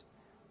place,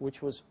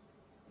 which was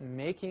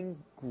making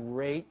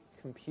great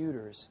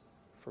computers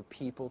for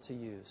people to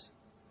use.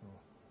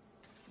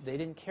 They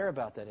didn't care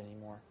about that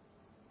anymore.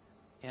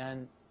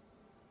 And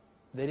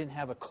they didn't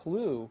have a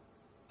clue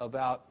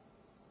about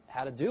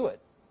how to do it.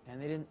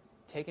 And they didn't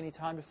take any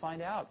time to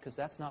find out, because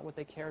that's not what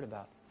they cared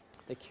about.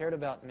 They cared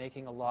about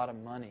making a lot of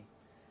money.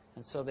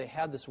 And so they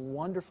had this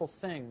wonderful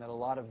thing that a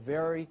lot of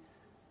very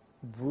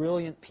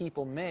brilliant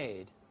people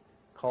made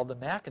called the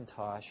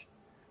Macintosh,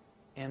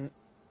 and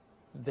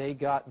they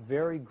got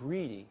very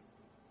greedy.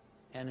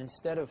 And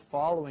instead of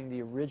following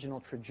the original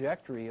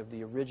trajectory of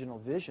the original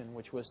vision,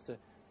 which was to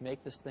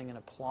make this thing an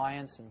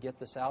appliance and get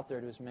this out there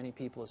to as many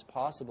people as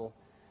possible,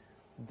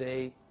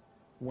 they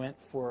went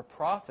for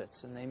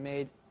profits, and they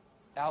made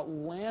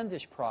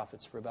outlandish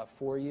profits for about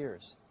 4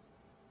 years.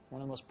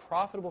 One of the most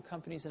profitable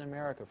companies in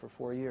America for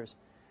 4 years.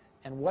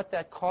 And what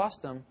that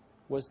cost them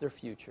was their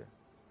future.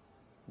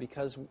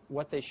 Because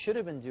what they should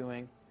have been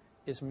doing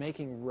is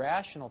making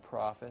rational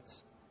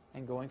profits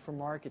and going for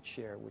market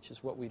share, which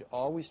is what we'd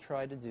always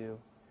tried to do.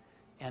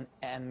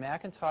 And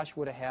Macintosh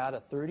would have had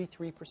a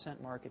 33%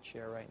 market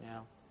share right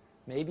now,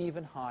 maybe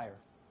even higher.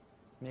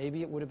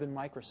 Maybe it would have been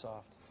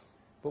Microsoft,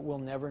 but we'll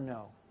never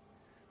know.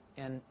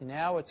 And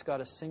now it's got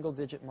a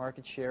single-digit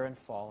market share and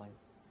falling,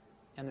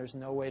 and there's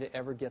no way to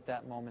ever get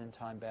that moment in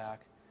time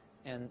back.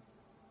 And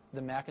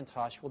the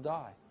Macintosh will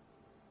die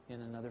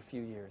in another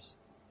few years,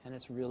 and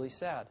it's really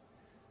sad.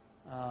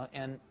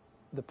 And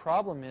the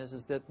problem is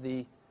that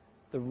the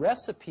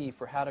recipe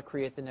for how to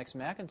create the next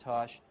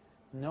Macintosh,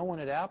 no one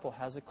at Apple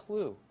has a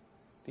clue,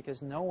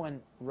 because no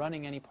one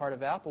running any part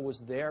of Apple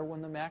was there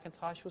when the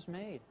Macintosh was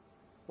made,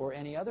 or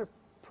any other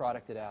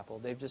product at Apple.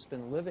 They've just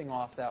been living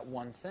off that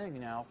one thing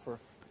now for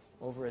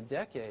over a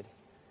decade.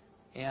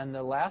 And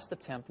the last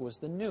attempt was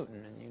the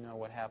Newton, and you know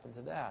what happened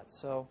to that.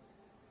 So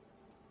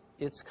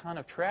it's kind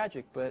of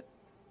tragic, but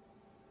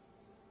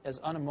as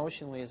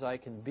unemotionally as I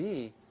can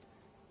be,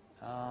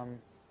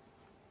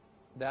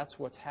 that's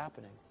what's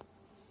happening.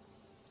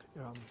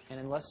 And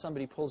unless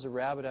somebody pulls a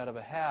rabbit out of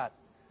a hat,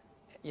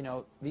 you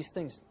know, these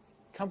things,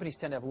 companies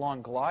tend to have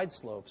long glide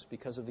slopes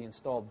because of the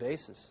installed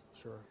bases.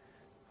 Sure.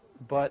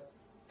 But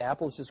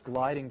Apple's just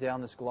gliding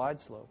down this glide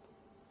slope,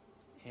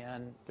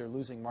 and they're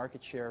losing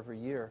market share every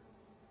year.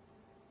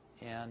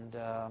 And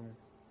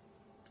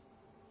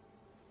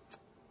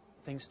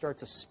things start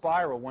to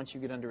spiral once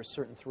you get under a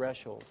certain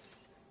threshold.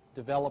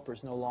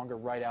 Developers no longer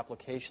write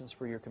applications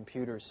for your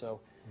computer, so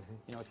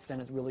you know,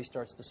 then it really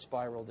starts to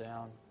spiral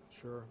down.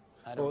 Sure.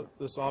 Well,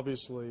 this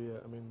obviously,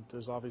 I mean,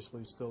 there's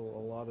obviously still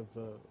a lot of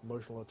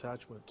emotional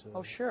attachment to.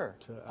 Oh, sure.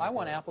 To Apple. I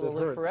want Apple to It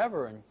live hurts.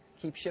 forever and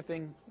keep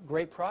shipping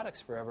great products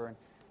forever. And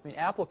I mean,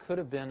 Apple could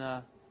have been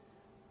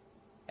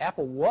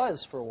Apple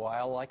was for a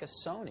while like a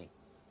Sony.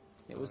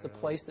 It was the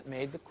place that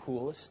made the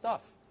coolest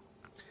stuff.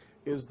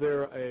 Is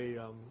there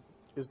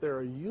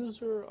a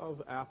user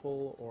of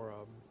Apple or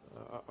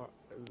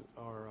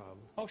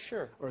oh,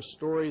 sure. or a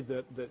story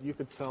that you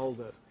could tell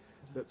that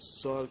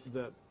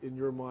in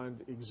your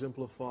mind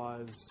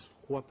exemplifies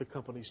what the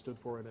company stood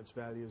for and its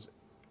values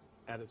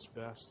at its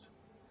best?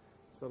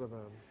 Sort of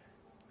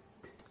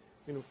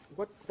you know,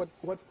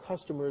 what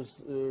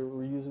customers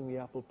were using the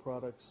Apple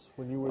products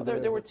when you were Well, there?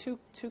 there were two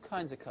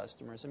kinds of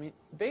customers. I mean,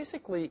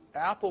 basically,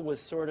 Apple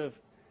was sort of,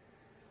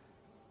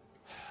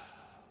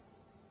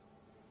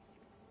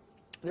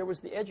 there was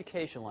the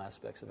educational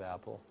aspects of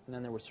Apple, and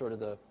then there was sort of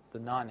the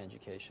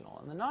non-educational.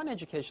 On the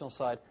non-educational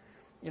side,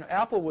 you know,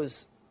 Apple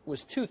was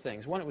two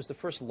things. One, it was the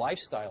first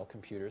lifestyle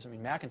computers. I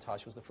mean,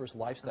 Macintosh was the first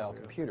lifestyle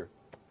computer.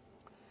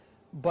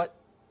 But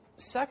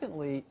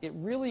secondly,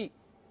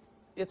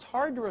 it's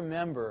hard to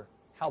remember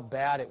how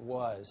bad it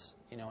was,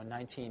 you know, in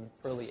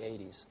early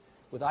 80s,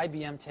 with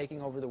IBM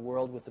taking over the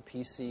world with the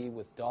PC,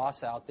 with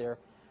DOS out there.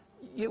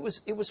 It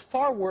was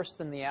far worse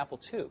than the Apple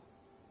II.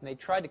 And they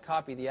tried to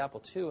copy the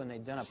Apple II, and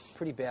they'd done a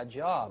pretty bad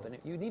job, and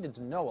you needed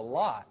to know a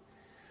lot.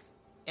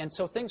 And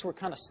so things were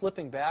kind of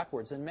slipping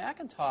backwards. And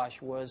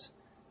Macintosh was,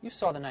 you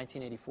saw the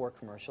 1984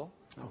 commercial.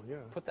 Oh, yeah.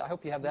 I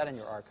hope you have that in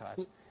your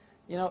archives.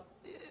 You know,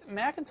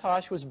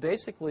 Macintosh was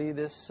basically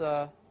this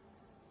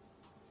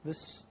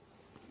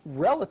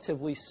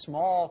relatively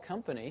small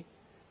company,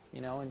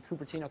 you know, in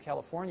Cupertino,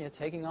 California,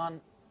 taking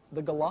on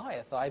the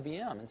Goliath,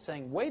 IBM, and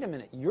saying, wait a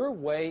minute, your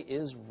way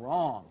is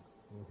wrong.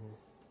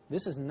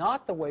 This is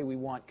not the way we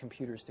want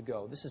computers to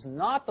go. This is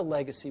not the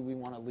legacy we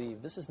want to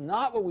leave. This is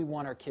not what we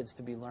want our kids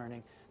to be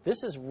learning.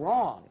 This is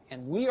wrong,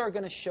 and we are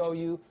going to show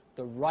you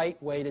the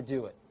right way to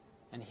do it.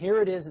 And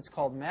here it is. It's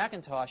called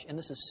Macintosh, and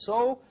this is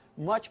so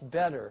much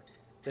better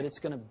that it's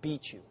going to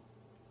beat you.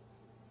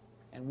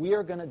 And we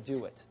are going to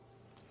do it.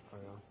 Oh,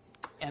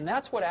 yeah. And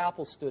that's what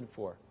Apple stood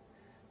for,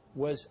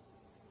 was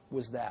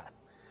that.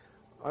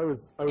 And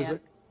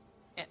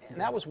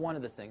that was one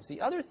of the things.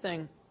 The other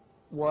thing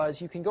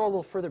was, you can go a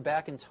little further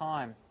back in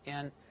time,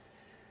 and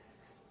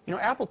you know,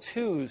 Apple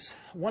IIs,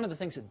 one of the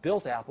things that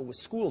built Apple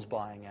was schools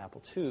buying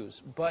Apple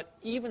IIs. But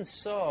even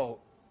so,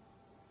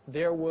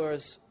 there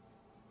was,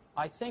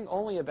 I think,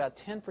 only about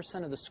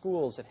 10% of the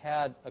schools that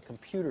had a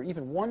computer,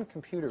 even one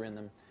computer in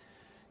them,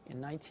 in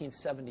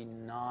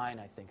 1979,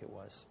 I think it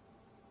was.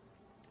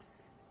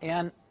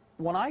 And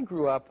when I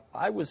grew up,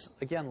 I was,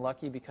 again,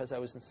 lucky because I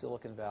was in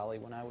Silicon Valley.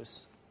 When I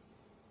was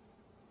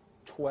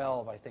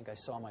 12, I think I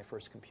saw my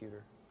first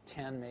computer.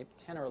 10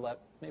 or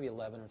 11, maybe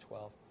 11 or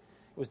 12.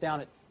 It was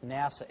down at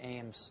NASA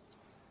Ames.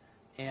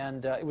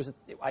 And I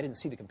didn't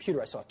see the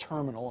computer. I saw a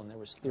terminal, and there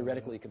was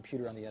theoretically a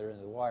computer on the other end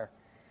of the wire.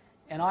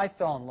 And I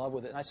fell in love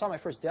with it. And I saw my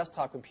first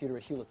desktop computer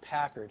at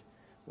Hewlett-Packard,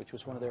 which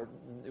was one of their,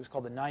 it was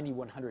called the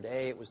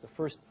 9100A. It was the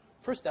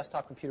first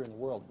desktop computer in the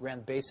world.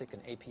 Ran BASIC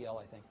and APL,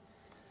 I think.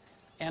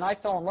 And I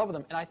fell in love with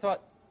them. And I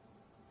thought,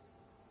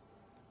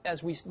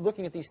 as we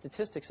looking at these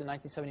statistics in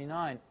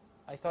 1979,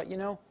 I thought, you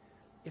know,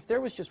 if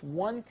there was just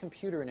one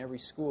computer in every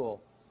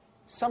school,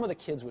 some of the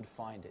kids would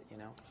find it, you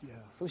know. Yeah.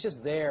 If it was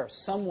just there,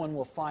 someone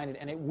will find it,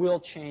 and it will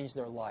change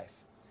their life.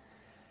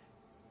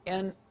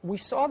 And we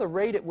saw the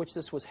rate at which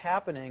this was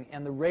happening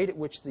and the rate at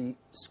which the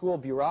school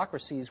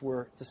bureaucracies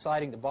were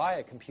deciding to buy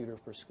a computer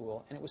per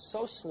school. And it was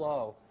so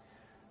slow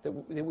that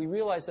we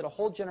realized that a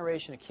whole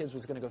generation of kids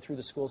was going to go through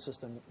the school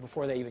system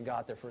before they even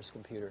got their first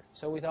computer.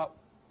 So we thought,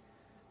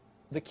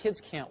 the kids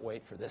can't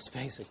wait for this,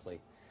 basically.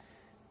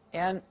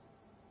 And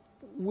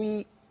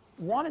we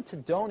wanted to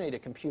donate a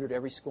computer to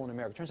every school in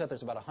America. It turns out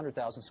there's about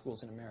 100,000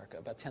 schools in America,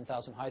 about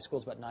 10,000 high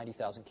schools, about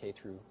 90,000 K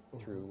through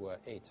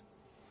 8.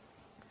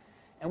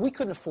 And we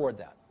couldn't afford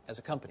that as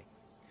a company.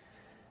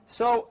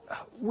 So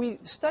we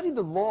studied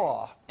the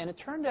law, and it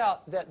turned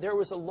out that there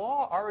was a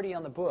law already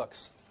on the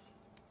books,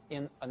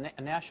 in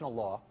a national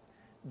law,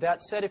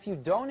 that said if you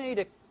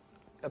donate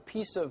a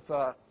piece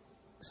of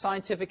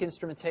scientific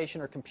instrumentation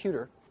or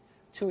computer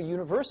to a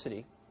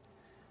university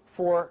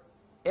for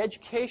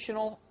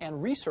educational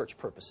and research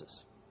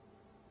purposes,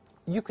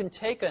 you can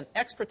take an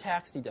extra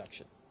tax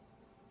deduction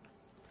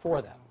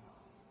for that.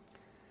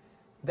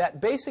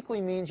 That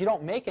basically means you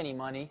don't make any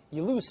money,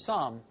 you lose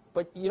some,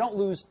 but you don't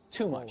lose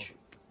too much.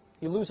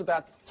 You lose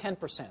about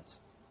 10%.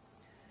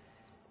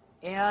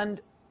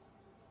 And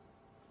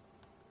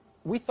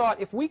we thought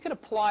if we could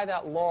apply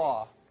that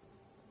law,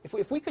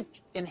 if we could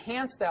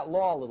enhance that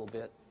law a little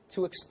bit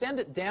to extend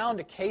it down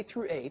to K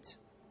through 8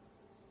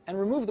 and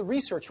remove the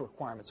research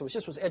requirements, so it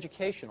just was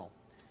educational,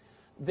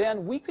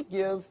 then we could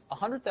give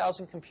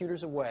 100,000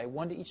 computers away,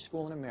 one to each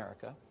school in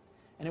America,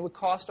 and it would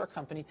cost our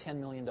company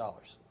 $10 million.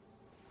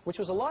 Which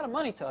was a lot of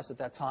money to us at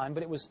that time,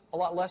 but it was a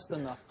lot less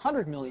than the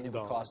 $100 million it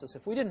would cost us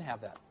if we didn't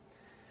have that.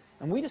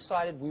 And we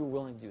decided we were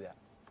willing to do that.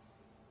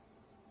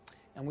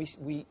 And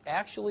we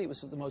actually, it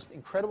was the most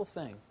incredible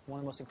thing, one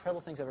of the most incredible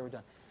things I've ever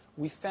done.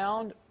 We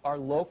found our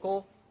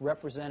local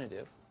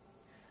representative,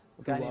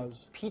 a guy named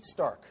Pete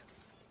Stark,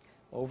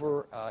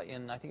 over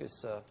in, I think it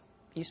was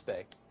East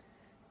Bay.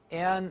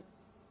 And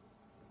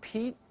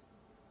Pete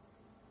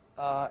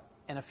and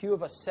a few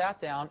of us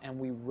sat down and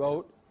we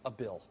wrote a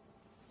bill.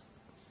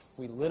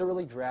 We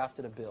literally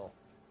drafted a bill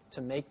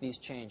to make these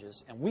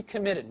changes, and we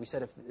committed. We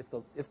said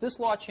if this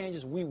law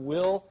changes, we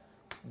will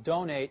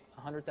donate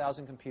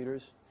 100,000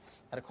 computers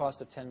at a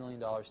cost of $10 million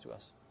to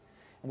us.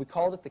 And we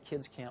called it the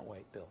Kids Can't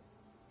Wait bill.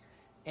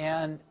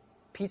 And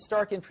Pete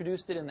Stark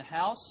introduced it in the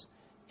House,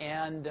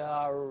 and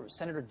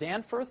Senator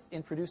Danforth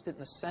introduced it in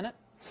the Senate.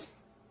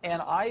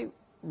 And I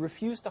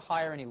refused to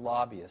hire any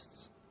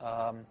lobbyists.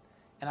 And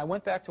I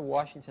went back to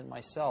Washington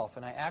myself,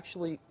 and I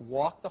actually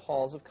walked the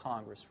halls of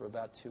Congress for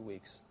about 2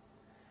 weeks.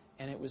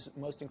 And it was the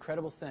most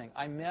incredible thing.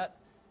 I met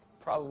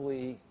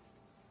probably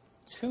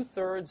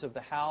 2/3 of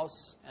the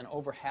House and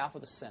over half of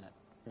the Senate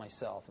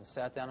myself and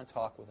sat down and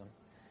talked with them.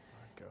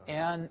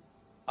 And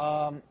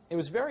it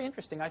was very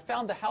interesting. I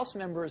found the House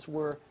members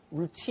were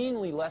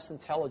routinely less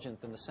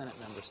intelligent than the Senate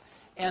members.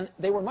 And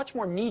they were much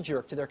more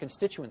knee-jerk to their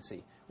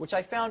constituency, which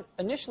I found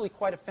initially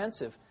quite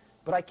offensive.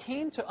 But I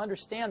came to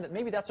understand that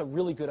maybe that's a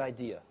really good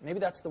idea. Maybe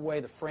that's the way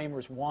the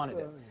framers wanted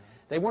it.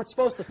 They weren't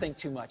supposed to think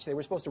too much. They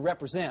were supposed to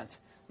represent.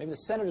 Maybe the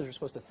senators were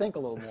supposed to think a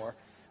little more.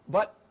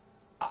 But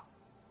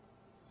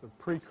it's a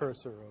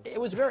precursor of... It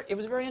was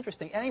very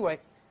interesting. Anyway,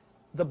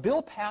 the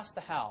bill passed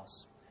the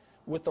House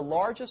with the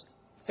largest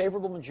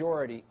favorable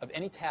majority of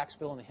any tax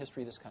bill in the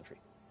history of this country.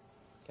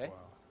 Okay? Wow.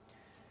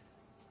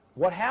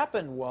 What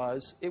happened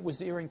was, it was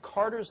during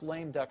Carter's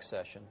lame duck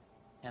session,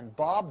 and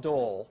Bob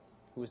Dole,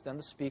 who was then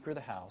the Speaker of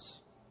the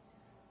House,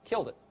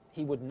 killed it.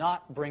 He would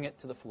not bring it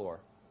to the floor.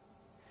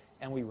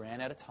 And we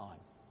ran out of time.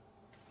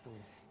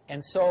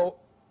 And so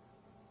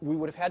we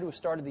would have had to have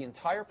started the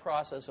entire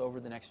process over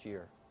the next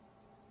year.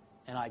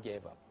 And I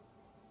gave up.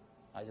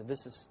 I said,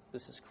 this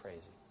is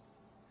crazy.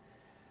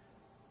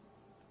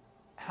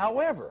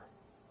 However,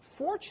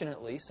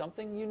 fortunately,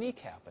 something unique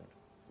happened.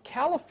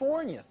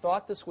 California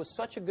thought this was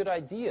such a good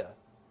idea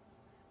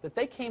that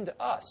they came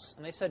to us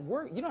and they said,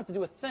 you don't have to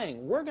do a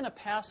thing. We're going to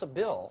pass a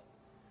bill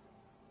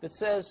that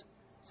says,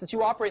 since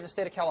you operate in the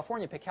state of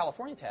California, pay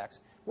California tax,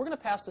 we're going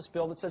to pass this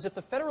bill that says if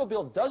the federal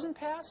bill doesn't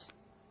pass,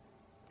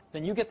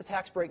 then you get the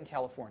tax break in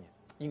California.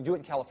 You can do it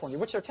in California,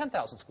 which there are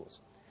 10,000 schools.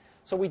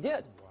 So we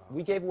did. Wow.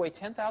 We gave away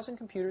 10,000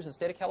 computers in the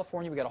state of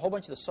California. We got a whole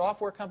bunch of the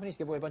software companies,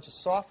 gave away a bunch of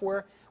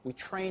software. We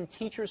trained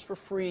teachers for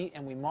free,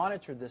 and we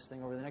monitored this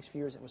thing over the next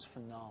few years. It was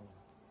phenomenal.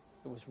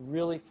 It was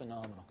really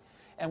phenomenal.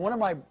 And one of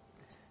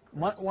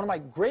my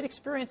great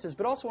experiences,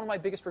 but also one of my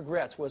biggest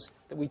regrets, was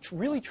that we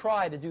really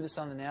tried to do this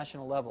on the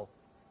national level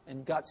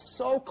and got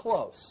so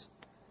close.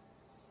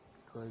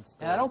 Great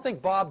stuff. And I don't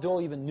think Bob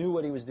Dole even knew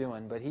what he was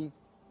doing, but he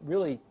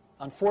really,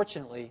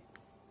 unfortunately,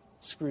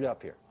 screwed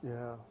up here.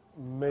 Yeah.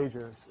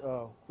 Major.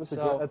 Oh,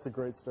 that's a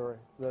great story.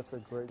 That's a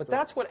great but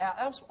story.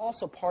 That was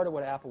also part of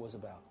what Apple was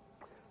about.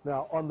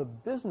 Now, on the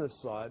business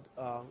side,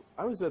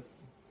 I was at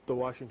the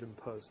Washington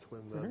Post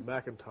when the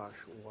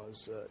Macintosh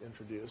was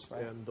introduced,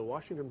 and the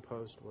Washington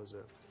Post was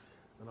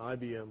an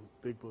IBM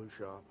Big Blue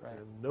shop,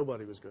 and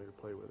nobody was going to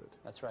play with it.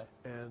 That's right.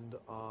 And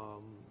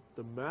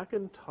the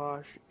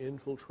Macintosh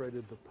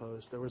infiltrated the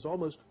Post. There was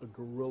almost a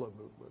guerrilla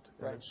movement.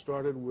 And it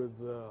started with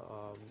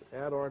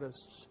ad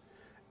artists,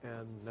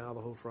 and now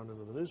the whole front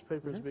end of the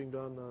newspaper is being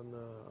done on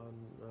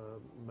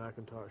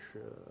Macintosh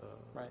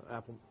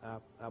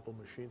Apple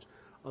machines.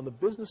 On the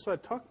business side,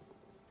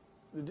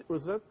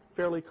 was that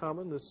fairly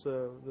common? This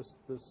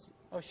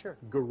sure,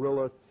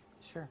 guerrilla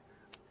sure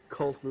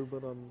cult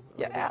movement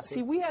on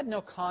see, we had no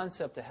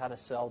concept of how to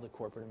sell to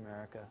corporate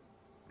America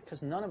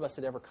because none of us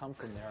had ever come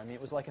from there. I mean,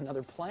 it was like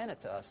another planet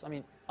to us. I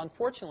mean,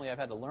 unfortunately, I've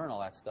had to learn all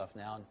that stuff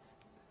now. And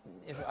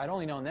if I'd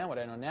only known then what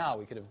I know now,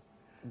 we could have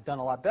done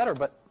a lot better.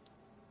 But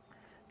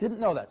didn't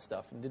know that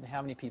stuff and didn't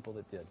have any people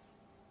that did.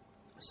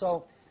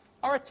 So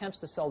our attempts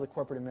to sell to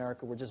corporate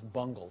America were just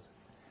bungled.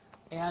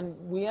 And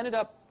we ended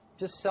up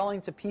just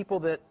selling to people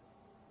that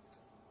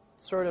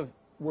sort of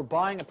were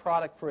buying a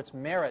product for its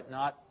merit,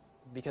 not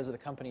because of the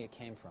company it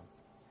came from.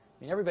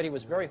 I mean, everybody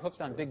was very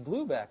hooked on Big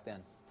Blue back then.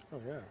 Oh,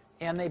 yeah.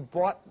 And they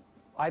bought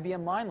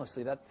IBM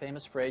mindlessly, that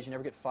famous phrase, you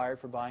never get fired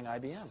for buying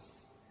IBM.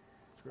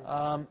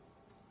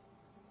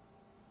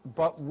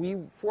 But we,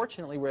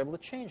 fortunately, were able to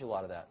change a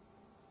lot of that.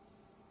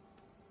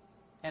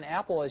 And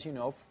Apple, as you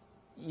know,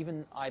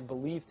 even I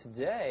believe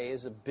today,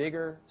 is a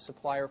bigger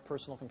supplier of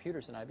personal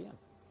computers than IBM.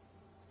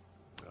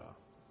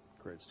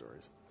 Great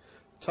stories.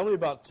 Tell me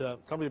about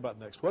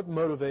Next. What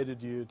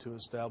motivated you to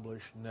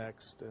establish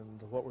Next,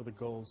 and what were the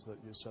goals that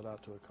you set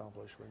out to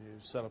accomplish when you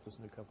set up this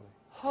new company?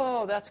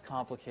 Oh, that's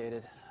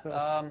complicated.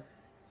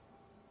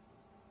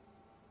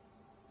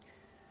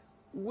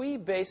 We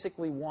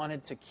basically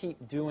wanted to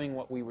keep doing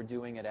what we were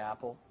doing at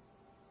Apple,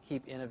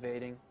 keep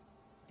innovating,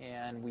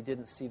 and we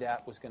didn't see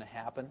that was going to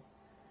happen.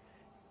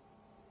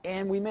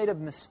 And we made a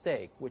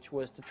mistake, which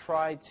was to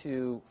try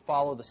to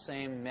follow the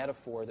same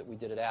metaphor that we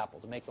did at Apple,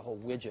 to make the whole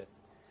widget.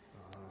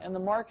 And the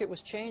market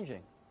was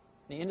changing.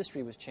 The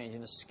industry was changing.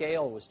 The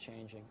scale was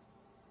changing.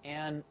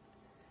 And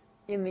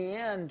in the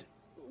end,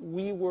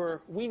 we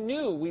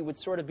knew we would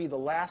sort of be the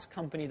last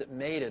company that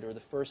made it or the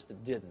first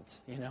that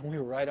didn't. You know, we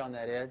were right on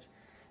that edge.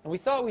 And we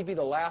thought we'd be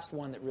the last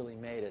one that really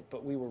made it,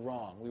 but we were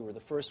wrong. We were the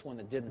first one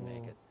that didn't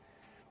make it.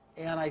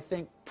 And I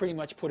think pretty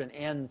much put an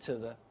end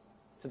to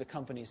the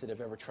companies that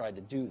have ever tried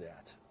to do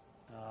that.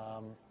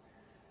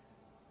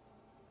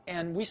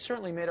 And we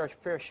certainly made our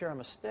fair share of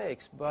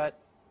mistakes, but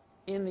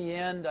in the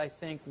end, I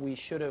think we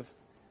should have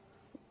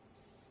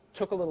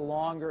took a little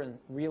longer and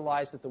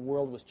realized that the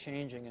world was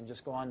changing and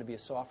just go on to be a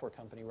software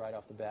company right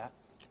off the bat.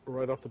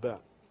 Right off the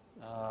bat.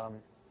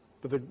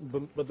 But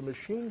the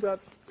machine got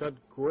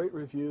great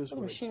reviews.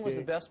 Well, the machine was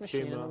the best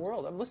machine in the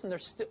world. I mean, listen,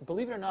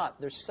 believe it or not,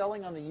 they're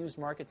selling on the used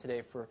market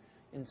today for,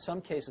 in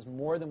some cases,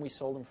 more than we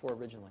sold them for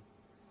originally.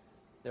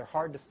 They're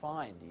hard to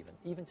find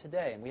even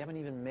today, and we haven't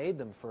even made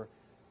them for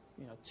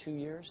 2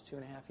 years,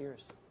 2.5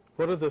 years.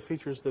 What are the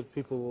features that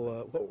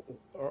people,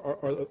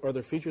 are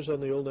there features on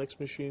the old Next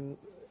machine,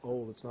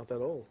 it's not that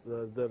old,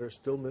 that are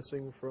still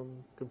missing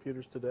from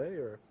computers today?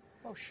 Or?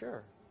 Oh,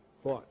 sure.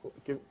 What?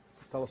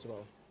 Tell us about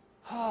it.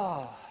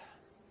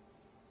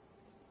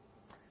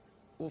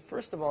 Well,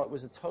 first of all, it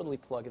was a totally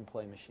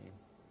plug-and-play machine.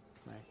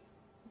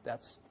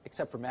 Right?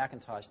 Except for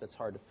Macintosh, that's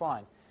hard to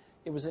find.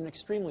 It was an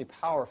extremely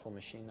powerful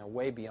machine, though,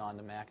 way beyond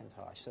the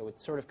Macintosh. So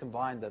it sort of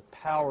combined the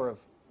power of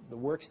the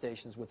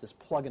workstations with this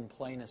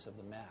plug-and-playness of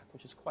the Mac,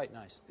 which is quite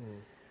nice.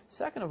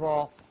 Second of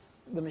all,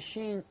 the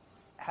machine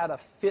had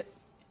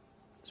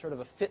sort of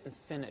a fit and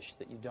finish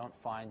that you don't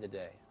find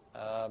today.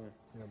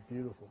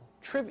 Beautiful.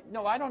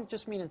 No, I don't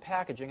just mean in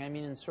packaging. I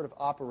mean in sort of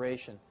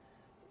operation.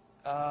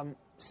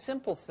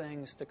 Simple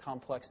things to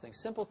complex things.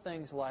 Simple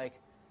things like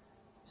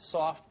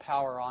soft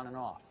power on and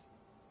off.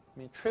 I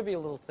mean,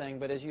 trivial little thing,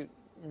 but as you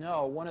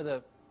know, one of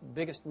the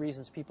biggest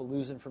reasons people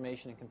lose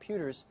information in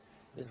computers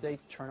is they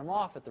turn them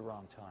off at the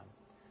wrong time.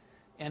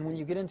 And when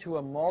you get into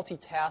a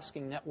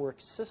multitasking network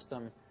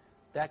system,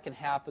 that can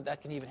happen.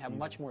 That can even have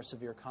much more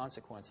severe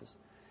consequences.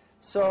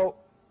 So,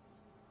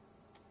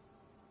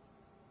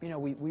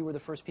 we were the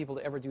first people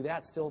to ever do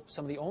that, still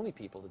some of the only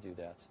people to do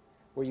that,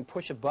 where you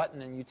push a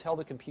button and you tell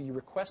the computer, you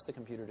request the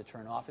computer to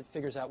turn off. It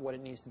figures out what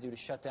it needs to do to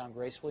shut down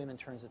gracefully and then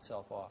turns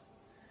itself off.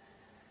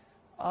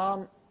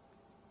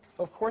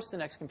 Of course, the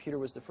Next computer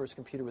was the first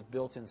computer with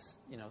built-in,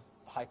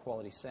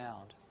 high-quality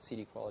sound,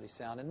 CD-quality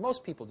sound, and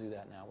most people do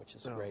that now, which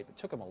is great. It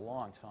took them a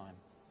long time,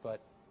 but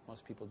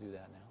most people do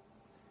that now.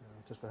 Yeah,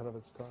 just ahead of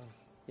its time.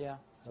 Yeah,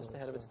 just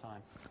ahead of its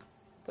time.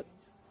 But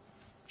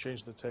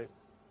change the tape.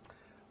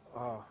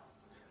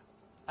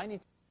 I need.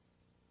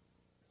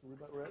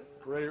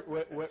 Ready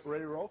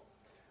to roll?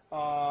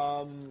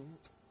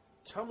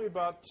 Tell me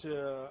about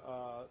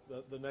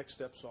the Next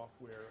Step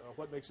software.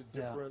 What makes it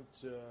different?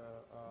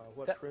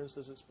 What trends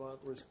does it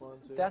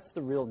respond to? That's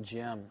the real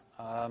gem.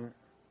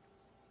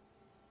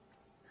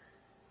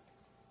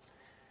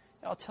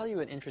 I'll tell you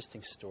an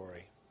interesting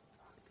story.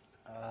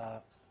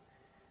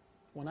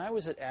 When I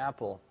was at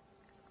Apple,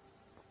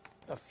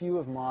 a few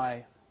of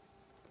my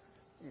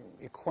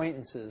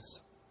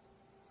acquaintances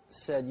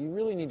said, you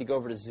really need to go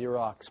over to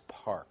Xerox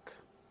PARC,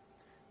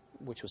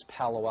 which was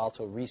Palo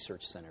Alto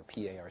Research Center,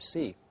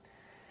 PARC,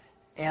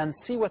 and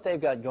see what they've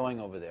got going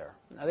over there.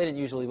 Now, they didn't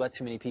usually let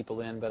too many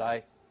people in, but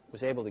I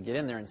was able to get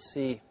in there and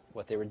see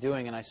what they were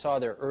doing, and I saw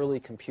their early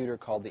computer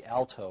called the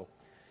Alto,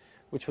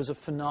 which was a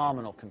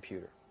phenomenal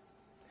computer.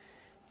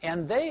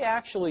 And they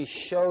actually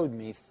showed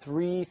me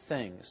 3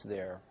 things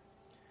there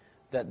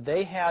that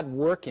they had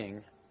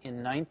working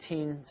in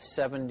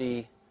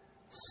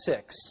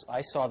 1976.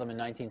 I saw them in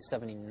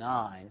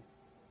 1979.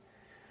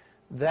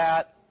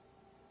 That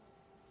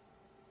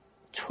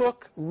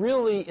took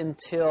really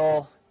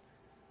until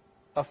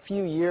a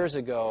few years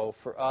ago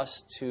for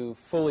us to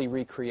fully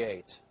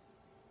recreate,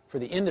 for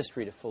the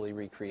industry to fully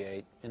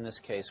recreate, in this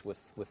case with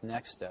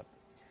NextStep.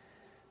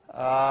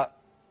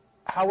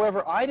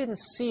 However, I didn't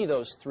see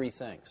those 3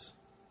 things.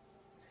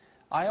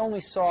 I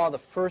only saw the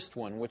first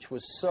one, which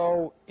was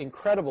so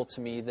incredible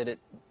to me that it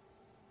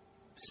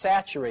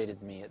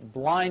saturated me. It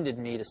blinded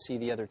me to see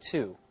the other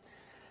 2.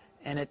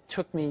 And it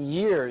took me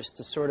years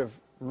to sort of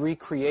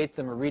recreate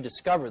them or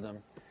rediscover them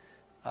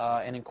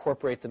and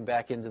incorporate them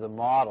back into the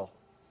model.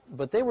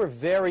 But they were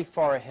very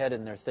far ahead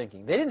in their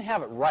thinking. They didn't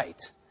have it right.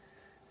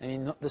 I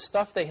mean, the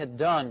stuff they had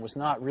done was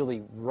not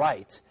really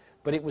right,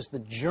 but it was the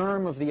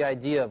germ of the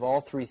idea of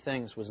all 3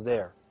 things was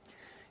there.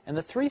 And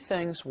the 3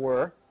 things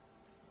were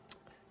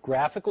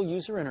graphical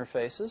user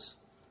interfaces,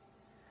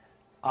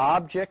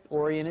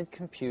 object-oriented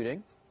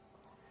computing,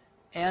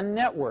 and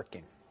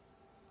networking.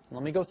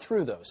 Let me go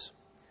through those.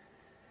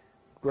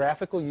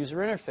 Graphical user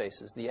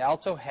interfaces. The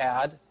Alto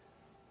had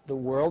the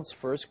world's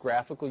first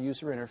graphical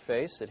user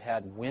interface. It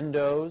had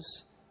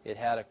windows. It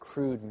had a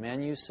crude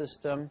menu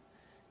system.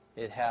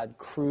 It had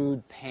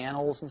crude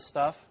panels and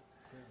stuff.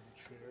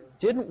 It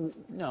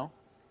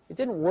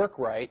didn't work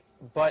right,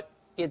 but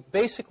it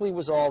basically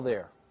was all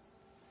there.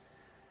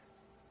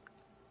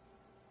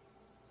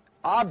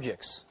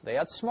 Objects. They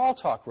had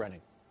Smalltalk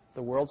running.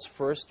 The world's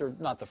first, or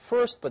not the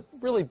first, but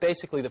really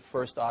basically the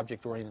first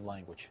object-oriented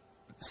language.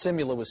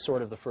 Simula was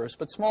sort of the first,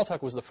 but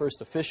Smalltalk was the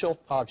first official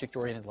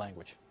object-oriented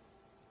language.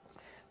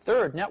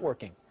 Third,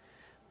 networking.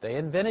 They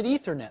invented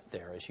Ethernet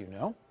there, as you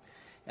know,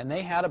 and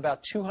they had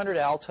about 200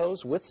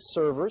 Altos with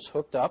servers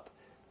hooked up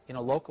in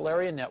a local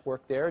area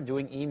network there,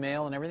 doing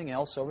email and everything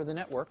else over the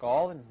network,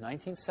 all in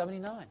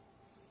 1979.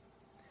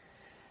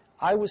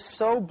 I was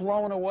so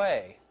blown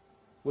away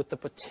with the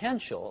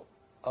potential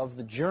of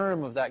the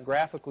germ of that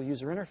graphical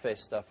user interface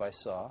stuff I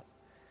saw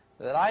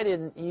that I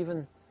didn't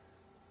even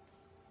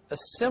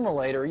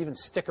assimilate or even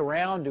stick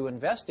around to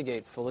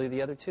investigate fully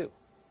the other 2.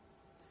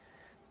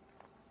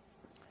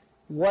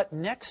 What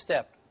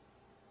NextStep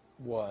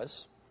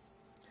was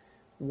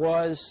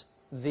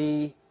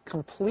the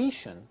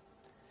completion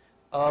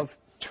of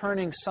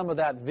turning some of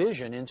that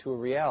vision into a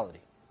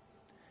reality,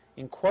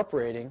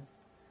 incorporating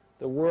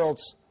the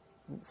world's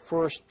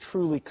first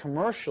truly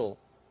commercial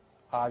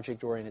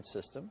object-oriented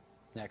system,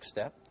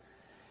 NextStep,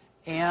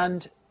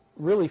 and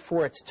really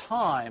for its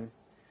time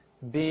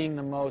being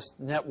the most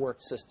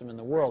networked system in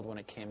the world when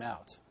it came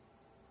out.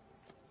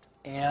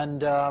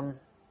 And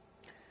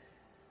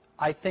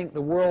I think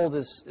the world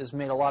has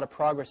made a lot of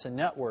progress in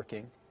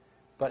networking,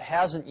 but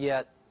hasn't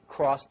yet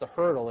crossed the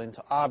hurdle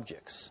into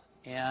objects.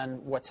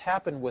 And what's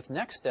happened with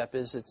NextStep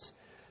is it's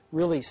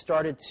really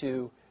started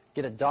to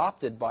get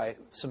adopted by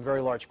some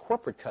very large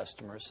corporate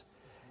customers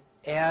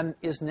and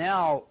is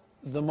now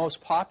the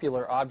most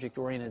popular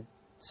object-oriented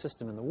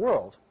system in the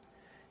world,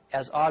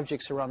 as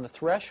objects are on the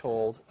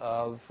threshold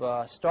of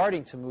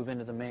starting to move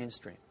into the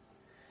mainstream.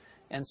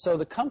 And so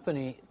the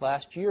company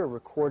last year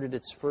recorded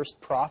its first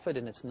profit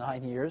in its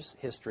 9 years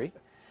history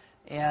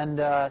and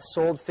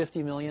sold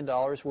 $50 million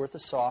worth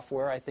of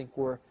software. I think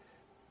we're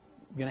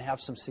going to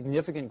have some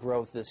significant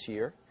growth this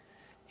year.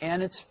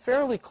 And it's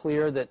fairly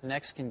clear that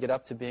Next can get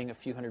up to being a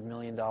few $100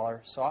 million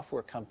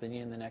software company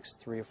in the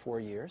next 3 or 4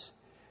 years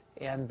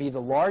and be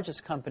the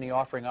largest company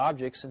offering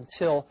objects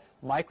until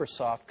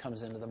Microsoft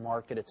comes into the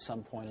market at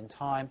some point in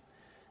time,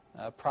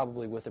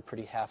 probably with a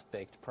pretty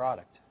half-baked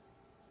product.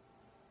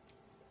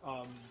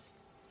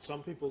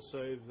 Some people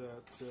say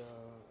that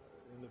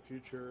in the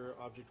future,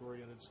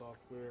 object-oriented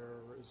software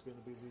is going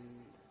to be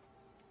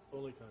the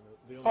only kind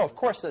of... of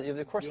course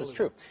that's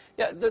true.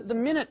 Yeah, the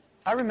minute...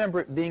 I remember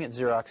it being at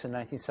Xerox in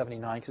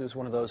 1979 because it was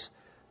one of those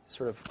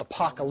sort of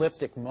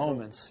apocalyptic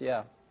moments.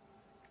 Yeah.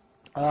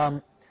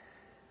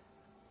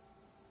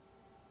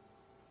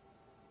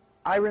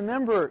 I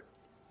remember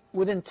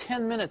within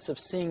 10 minutes of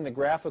seeing the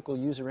graphical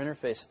user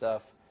interface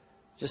stuff,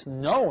 just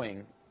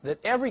knowing that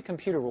every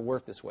computer will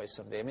work this way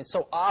someday. I mean, it's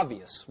so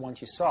obvious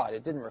once you saw it.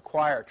 It didn't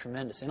require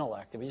tremendous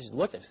intellect. You just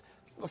looked at it.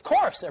 Of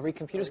course, every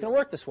computer is going to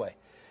work this way.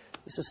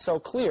 This is so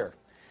clear.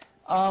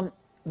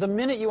 The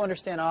minute you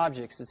understand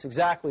objects, it's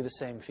exactly the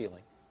same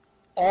feeling.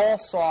 All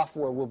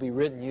software will be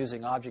written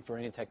using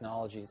object-oriented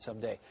technology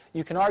someday.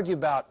 You can argue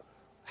about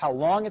how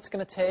long it's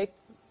going to take,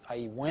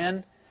 i.e.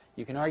 when,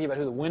 You can argue about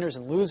who the winners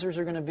and losers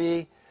are going to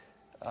be,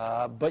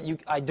 but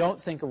I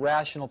don't think a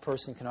rational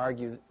person can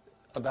argue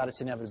about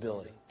its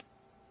inevitability.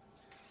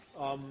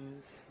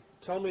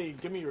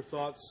 Give me your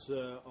thoughts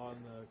on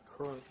the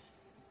current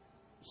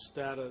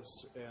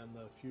status and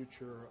the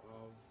future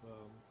of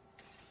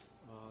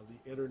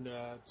the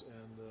Internet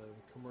and the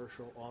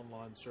commercial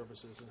online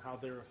services and how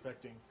they're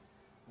affecting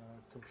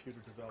computer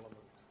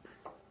development.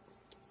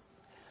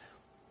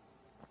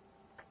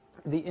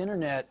 The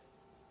Internet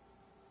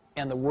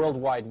and the World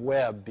Wide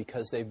Web,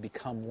 because they've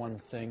become one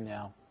thing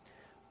now,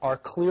 are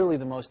clearly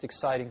the most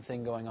exciting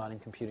thing going on in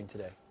computing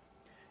today.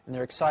 And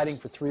they're exciting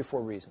for 3 or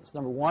 4 reasons.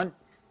 Number one,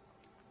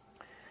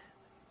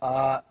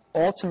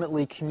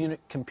 ultimately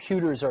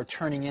computers are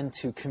turning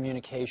into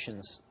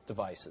communications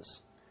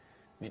devices.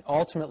 I mean,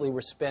 ultimately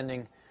we're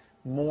spending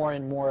more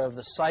and more of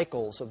the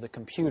cycles of the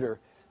computer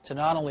to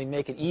not only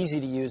make it easy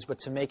to use, but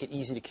to make it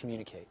easy to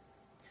communicate.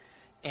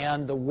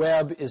 And the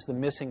web is the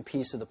missing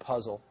piece of the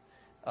puzzle,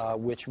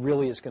 which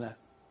really is going to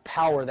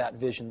power that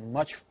vision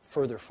much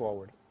further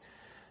forward.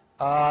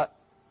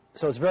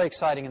 So it's very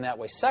exciting in that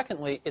way.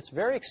 Secondly, it's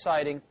very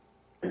exciting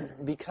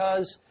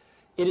because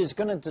it is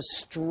going to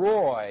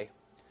destroy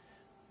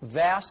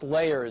vast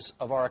layers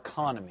of our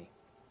economy.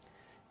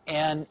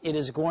 And it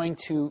is going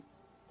to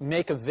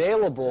make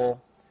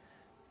available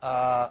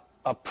a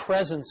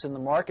presence in the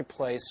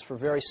marketplace for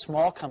very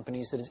small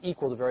companies that is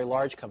equal to very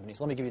large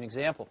companies. Let me give you an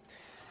example.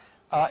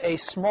 A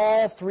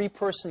small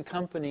 3-person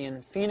company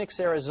in Phoenix,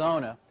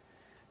 Arizona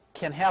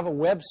can have a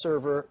web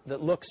server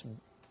that looks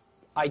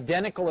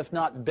identical, if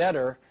not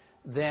better,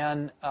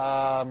 than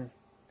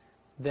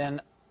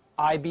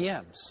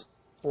IBM's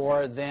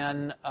or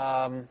than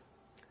the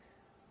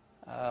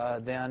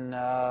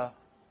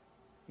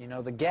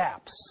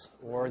Gaps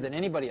or than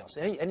anybody else,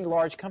 any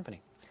large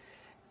company.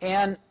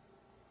 And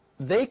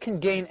they can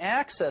gain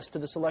access to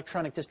this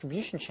electronic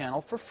distribution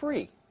channel for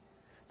free.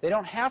 They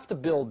don't have to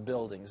build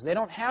buildings. They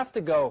don't have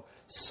to go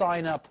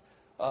sign up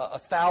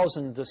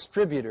 1,000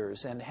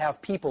 distributors and have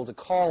people to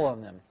call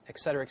on them, et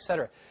cetera, et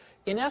cetera.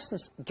 In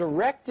essence,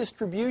 direct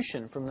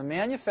distribution from the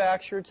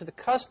manufacturer to the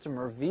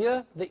customer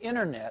via the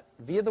Internet,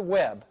 via the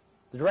web,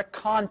 the direct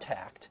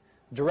contact,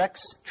 direct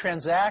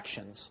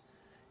transactions,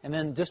 and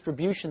then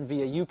distribution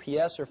via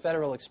UPS or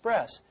Federal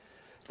Express,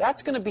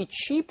 that's going to be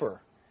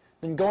cheaper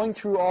than going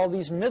through all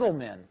these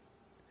middlemen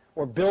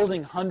or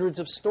building hundreds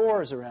of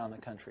stores around the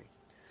country.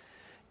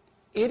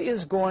 It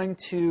is going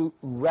to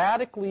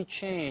radically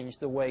change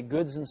the way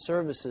goods and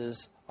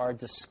services are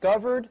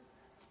discovered,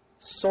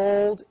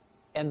 sold,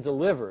 and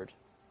delivered,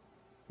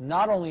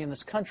 not only in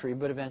this country,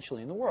 but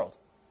eventually in the world.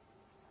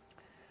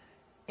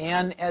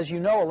 And as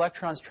you know,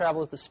 electrons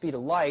travel at the speed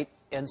of light,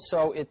 and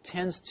so it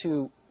tends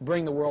to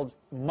bring the world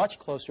much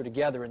closer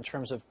together in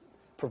terms of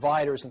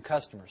providers and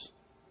customers.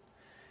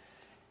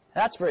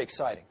 That's very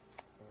exciting.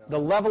 The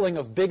leveling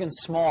of big and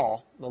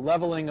small, the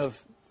leveling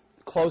of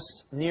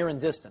close, near, and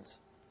distant.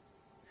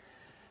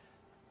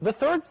 The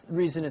third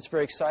reason it's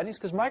very exciting is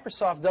because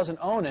Microsoft doesn't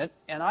own it,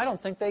 and I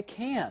don't think they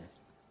can.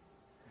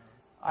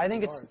 I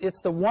think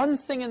it's the one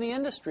thing in the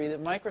industry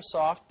that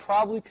Microsoft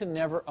probably could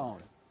never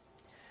own.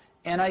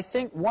 And I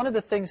think one of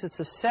the things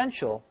that's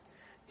essential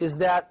is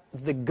that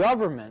the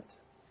government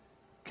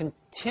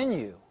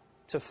continue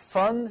to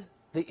fund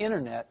the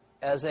Internet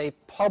as a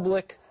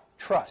public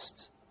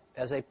trust,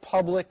 as a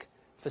public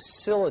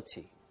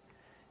facility,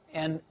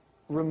 and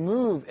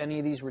remove any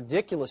of these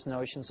ridiculous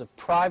notions of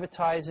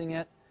privatizing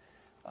it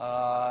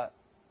that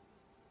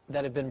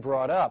have been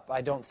brought up.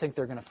 I don't think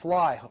they're going to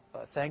fly,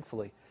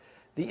 thankfully.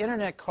 The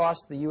Internet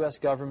costs the U.S.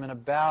 government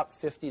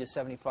about $50 to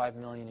 $75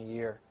 million a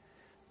year.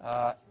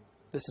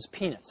 This is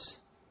peanuts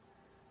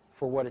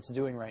for what it's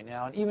doing right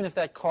now. And even if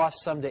that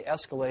cost someday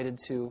escalated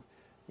to,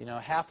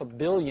 $500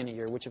 million a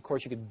year, which of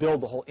course you could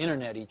build the whole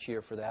Internet each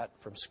year for that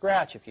from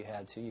scratch if you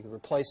had to. You could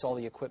replace all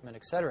the equipment,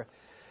 etc.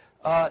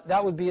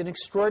 That would be an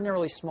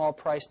extraordinarily small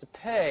price to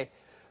pay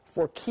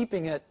for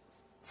keeping it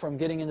from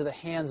getting into the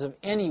hands of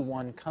any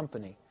one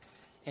company,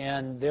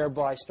 and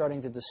thereby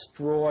starting to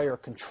destroy or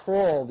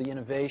control the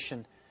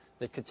innovation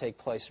that could take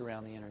place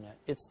around the Internet.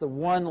 It's the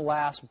one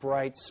last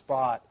bright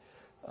spot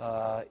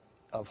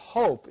of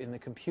hope in the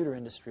computer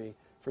industry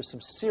for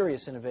some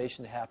serious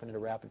innovation to happen at a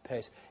rapid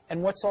pace.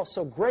 And what's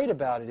also great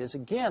about it is,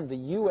 again, the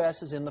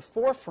U.S. is in the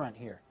forefront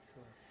here.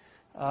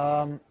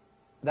 Sure.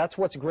 That's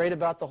what's great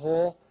about the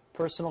whole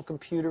personal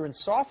computer and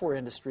software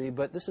industry,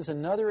 but this is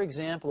another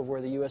example of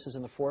where the U.S. is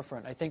in the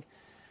forefront. I think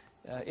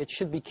it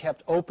should be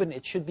kept open.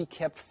 It should be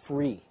kept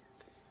free.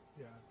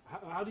 Yeah.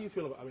 How do you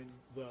feel about? I mean,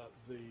 the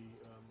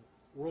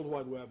World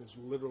Wide Web is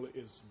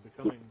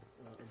becoming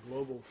a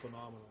global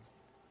phenomenon.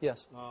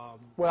 Yes. Are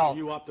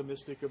you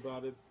optimistic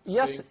about it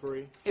staying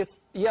free?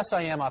 Yes,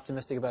 I am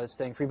optimistic about it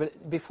staying free.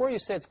 But before you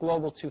say it's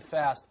global too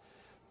fast,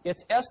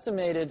 it's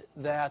estimated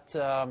that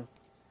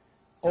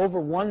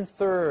over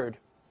 1/3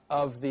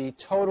 of the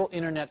total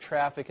Internet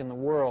traffic in the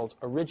world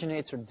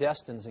originates or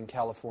destines in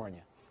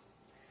California.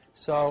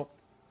 So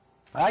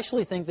I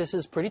actually think this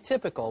is pretty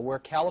typical, where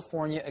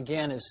California,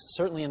 again, is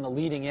certainly in the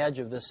leading edge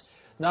of this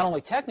not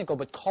only technical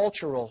but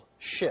cultural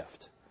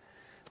shift.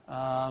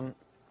 So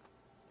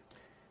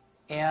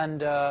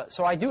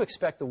I do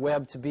expect the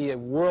web to be a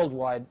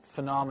worldwide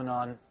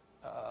phenomenon,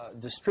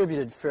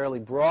 distributed fairly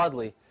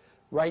broadly.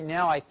 Right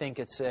now, I think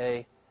it's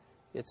a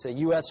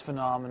U.S.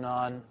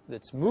 phenomenon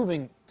that's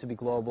moving to be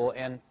global,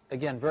 and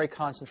again, very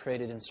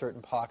concentrated in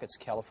certain pockets,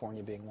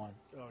 California being one.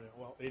 Oh yeah,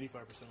 well, 85%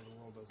 of the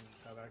world doesn't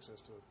have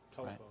access to a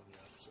telephone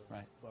yet, so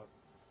right. But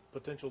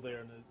potential there,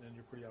 and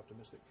you're pretty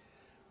optimistic.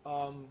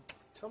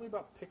 Tell me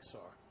about Pixar.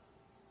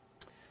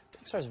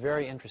 Pixar is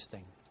very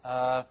interesting.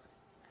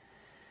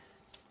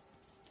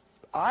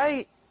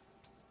 I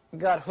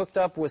got hooked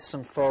up with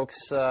some folks.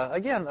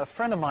 Again, a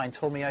friend of mine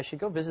told me I should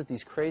go visit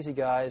these crazy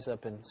guys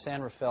up in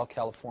San Rafael,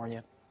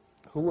 California,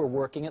 who were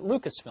working at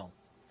Lucasfilm.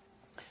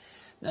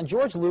 Now,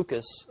 George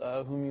Lucas,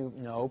 whom you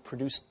know,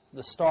 produced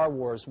the Star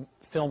Wars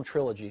film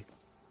trilogy,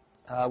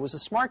 was a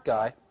smart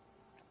guy.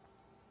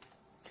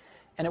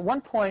 And at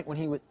one point, when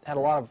he had a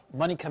lot of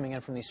money coming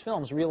in from these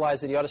films,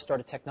 realized that he ought to start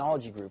a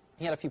technology group.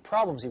 He had a few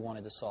problems he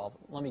wanted to solve.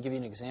 Let me give you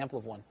an example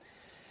of one.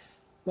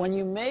 When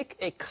you make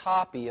a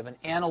copy of an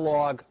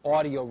analog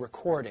audio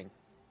recording,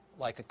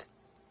 like a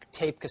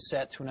tape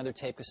cassette to another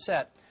tape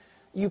cassette,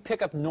 you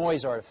pick up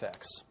noise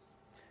artifacts.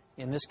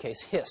 In this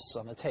case, hiss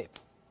on the tape.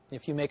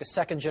 If you make a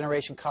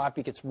second-generation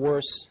copy, it gets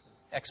worse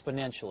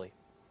exponentially.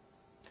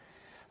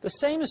 The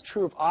same is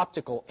true of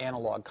optical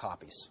analog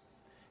copies.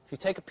 If you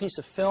take a piece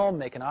of film,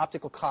 make an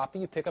optical copy,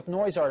 you pick up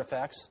noise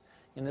artifacts,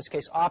 in this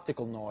case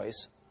optical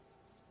noise,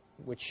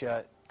 which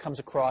comes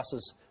across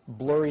as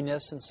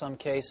blurriness in some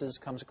cases,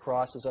 comes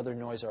across as other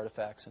noise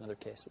artifacts in other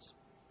cases.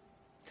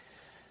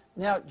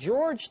 Now,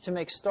 George, to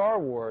make Star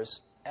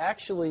Wars,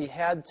 actually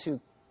had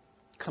to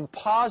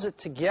composite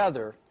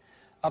together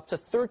up to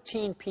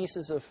 13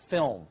 pieces of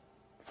film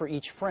for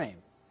each frame.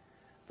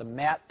 The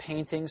matte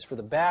paintings for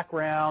the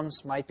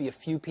backgrounds might be a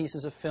few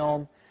pieces of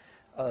film.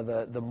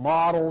 The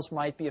models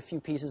might be a few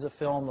pieces of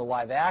film. The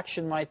live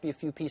action might be a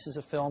few pieces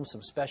of film.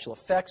 Some special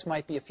effects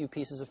might be a few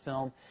pieces of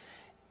film.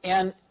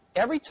 And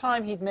every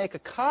time he'd make a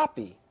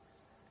copy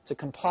to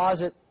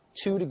composite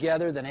two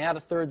together, then add a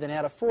third, then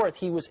add a fourth,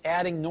 he was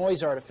adding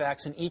noise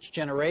artifacts in each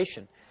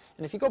generation.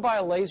 And if you go buy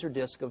a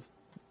Laserdisc of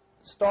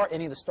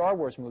any of the Star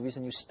Wars movies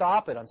and you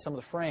stop it on some of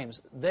the frames,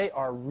 they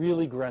are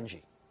really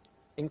grungy,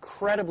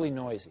 incredibly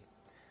noisy,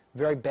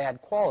 very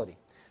bad quality.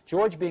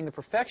 George, being the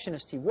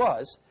perfectionist he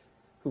was,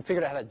 who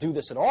figured out how to do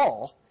this at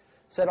all,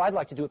 said, I'd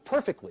like to do it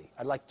perfectly.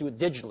 I'd like to do it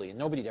digitally, and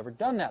nobody had ever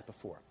done that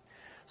before.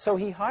 So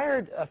he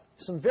hired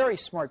some very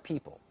smart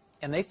people,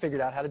 and they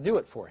figured out how to do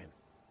it for him,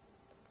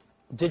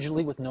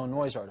 digitally with no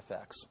noise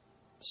artifacts.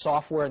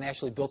 Software, and they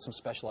actually built some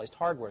specialized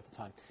hardware at the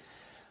time.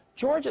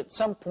 George, at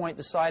some point,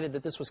 decided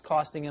that this was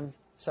costing him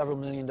several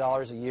 $1 million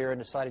a year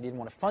and decided he didn't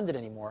want to fund it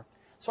anymore.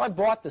 So I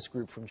bought this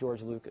group from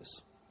George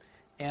Lucas,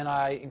 and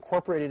I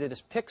incorporated it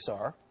as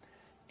Pixar,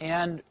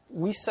 and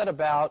we set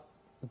about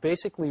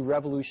basically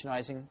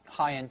revolutionizing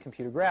high-end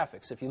computer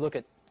graphics. If you look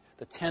at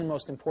the 10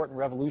 most important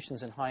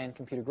revolutions in high-end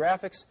computer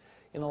graphics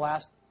in the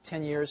last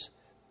 10 years,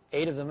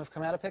 8 of them have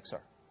come out of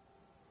Pixar.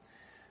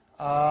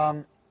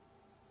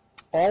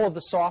 All of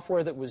the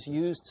software that was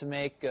used to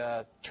make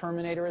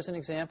Terminator, as an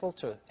example,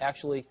 to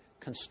actually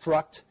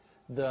construct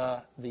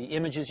the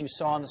images you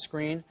saw on the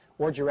screen,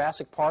 or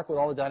Jurassic Park with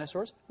all the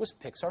dinosaurs, was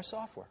Pixar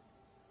software.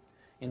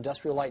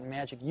 Industrial Light and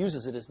Magic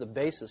uses it as the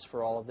basis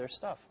for all of their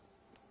stuff.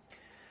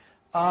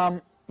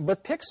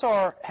 But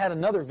Pixar had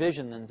another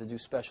vision than to do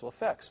special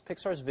effects.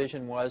 Pixar's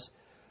vision was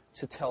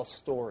to tell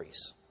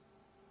stories,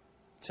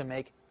 to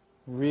make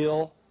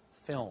real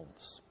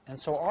films. And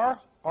so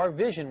our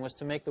vision was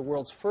to make the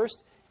world's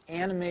first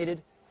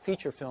animated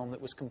feature film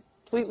that was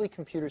completely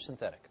computer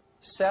synthetic.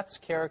 Sets,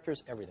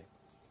 characters, everything.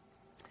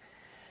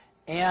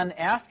 And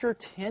after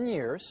 10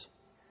 years,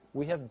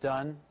 we have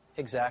done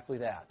exactly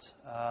that.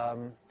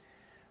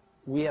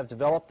 We have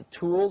developed the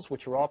tools,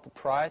 which are all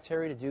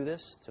proprietary, to do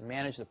this, to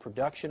manage the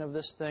production of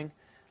this thing,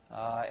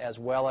 as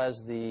well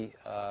as the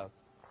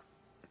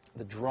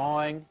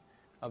drawing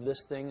of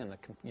this thing and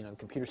the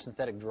computer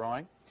synthetic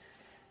drawing.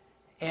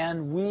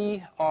 And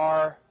we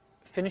are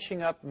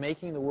finishing up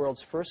making the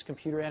world's first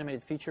computer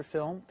animated feature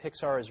film.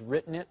 Pixar has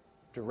written it,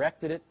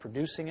 directed it,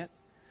 producing it,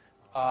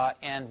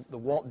 and the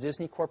Walt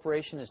Disney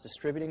Corporation is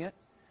distributing it.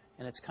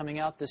 And it's coming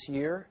out this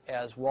year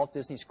as Walt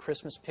Disney's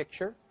Christmas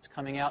picture. It's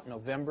coming out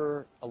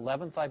November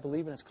 11th, I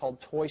believe, and it's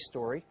called Toy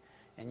Story.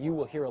 And you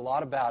will hear a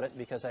lot about it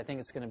because I think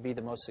it's going to be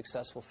the most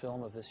successful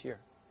film of this year.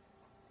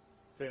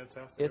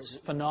 Fantastic. It's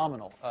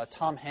phenomenal.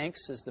 Tom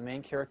Hanks is the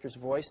main character's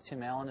voice.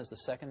 Tim Allen is the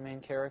second main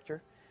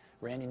character.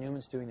 Randy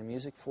Newman's doing the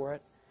music for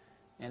it.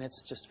 And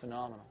it's just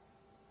phenomenal.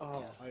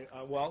 Yeah.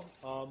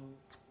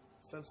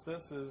 Since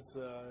this is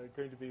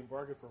going to be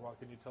embargoed for a while,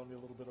 can you tell me a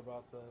little bit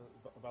about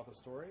the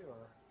story,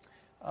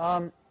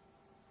 or?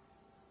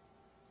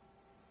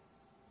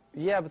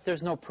 Yeah, but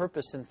there's no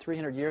purpose. In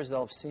 300 years, they'll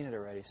have seen it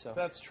already. So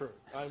that's true.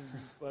 I'm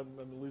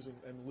losing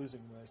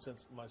my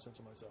sense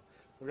of myself.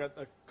 We've got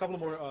a couple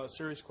of more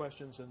serious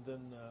questions, and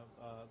then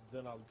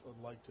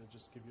I'd like to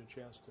just give you a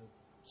chance to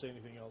say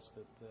anything else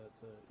that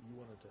you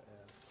wanted to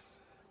add.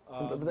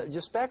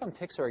 Just back on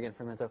Pixar again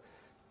for a minute, though.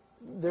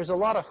 There's a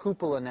lot of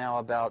hoopla now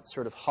about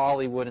sort of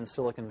Hollywood and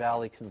Silicon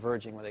Valley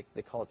converging, where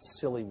they call it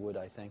Sillywood,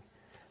 I think.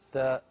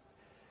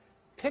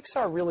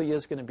 Pixar really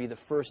is going to be the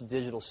first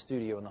digital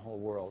studio in the whole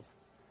world,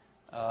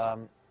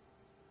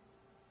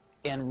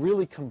 and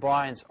really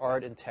combines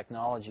art and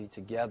technology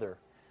together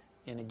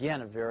in,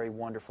 again, a very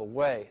wonderful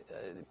way.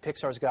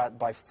 Pixar's got,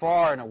 by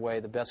far and away,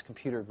 the best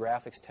computer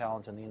graphics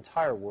talent in the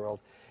entire world,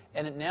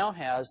 and it now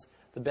has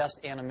the best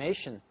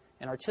animation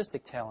and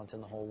artistic talent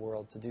in the whole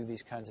world to do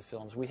these kinds of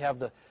films. We have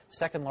the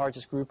second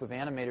largest group of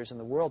animators in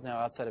the world now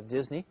outside of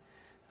Disney.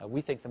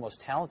 We think the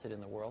most talented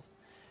in the world,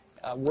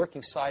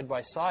 working side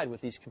by side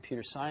with these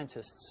computer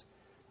scientists,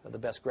 the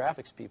best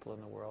graphics people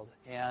in the world.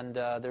 And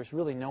there's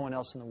really no one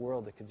else in the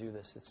world that could do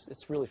this.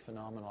 It's really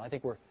phenomenal. I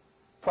think we're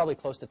probably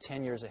close to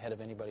 10 years ahead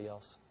of anybody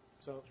else.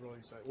 Sounds really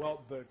exciting.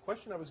 Well, the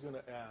question I was going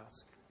to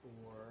ask,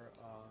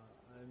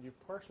 and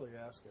you've partially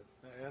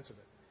answered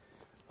it,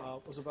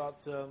 was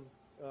about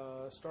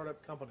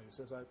startup companies.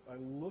 As I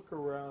look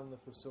around the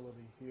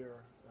facility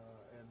here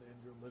and in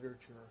your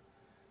literature,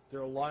 there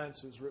are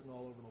alliances written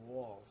all over the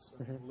walls.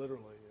 I mean,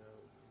 literally,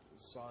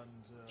 Sun,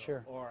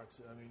 Sure. Art.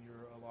 I mean,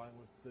 you're aligned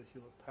with the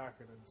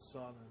Hewlett-Packard and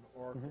Sun and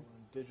Oracle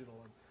and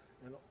Digital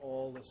and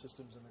all the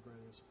systems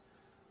integrators.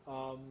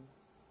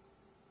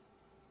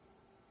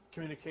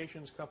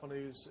 Communications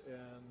companies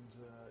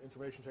and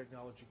information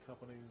technology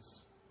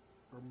companies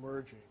are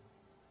merging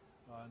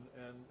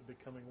and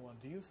becoming one.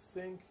 Do you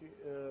think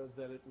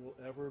that it will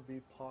ever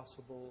be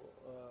possible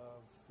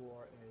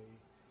for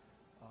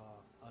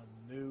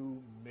a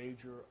new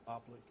major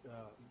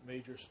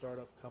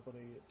startup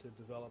company to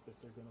develop if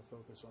they're going to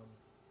focus on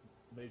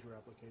major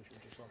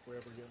applications or software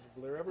ever again?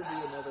 Will there ever be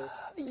another?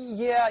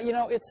 Yeah,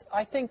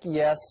 I think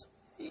yes.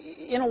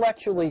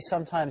 Intellectually,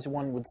 sometimes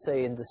one would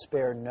say in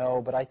despair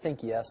no, but I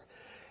think yes.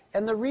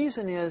 And the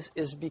reason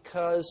is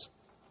because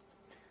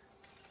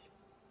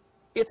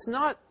it's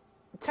not,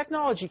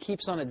 technology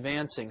keeps on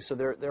advancing, so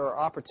there are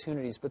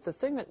opportunities, but the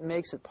thing that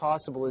makes it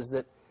possible is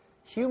that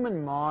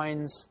human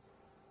minds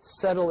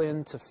settle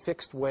into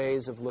fixed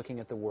ways of looking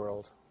at the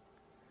world.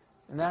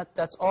 And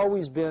that's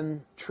always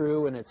been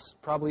true, and it's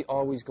probably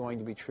always going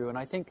to be true. And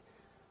I think,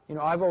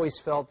 I've always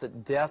felt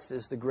that death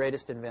is the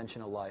greatest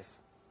invention of life.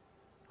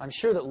 I'm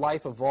sure that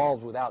life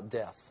evolved without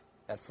death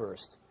at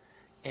first,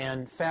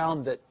 and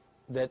found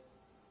that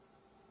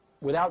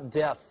without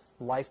death,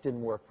 life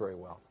didn't work very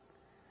well,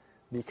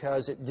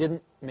 because it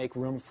didn't make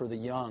room for the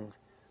young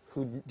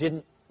who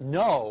didn't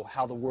know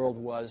how the world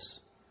was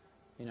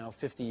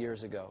 50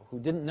 years ago, who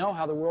didn't know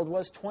how the world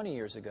was 20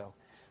 years ago,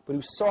 but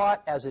who saw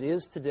it as it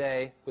is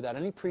today without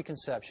any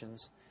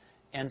preconceptions,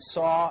 and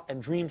saw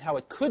and dreamed how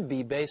it could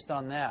be based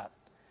on that,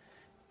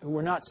 who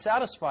were not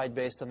satisfied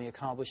based on the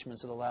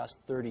accomplishments of the last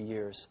 30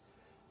 years,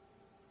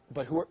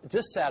 but who were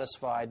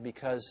dissatisfied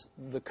because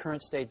the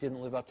current state didn't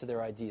live up to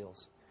their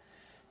ideals.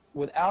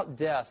 Without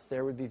death,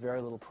 there would be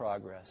very little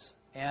progress.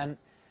 And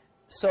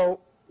so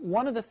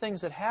one of the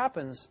things that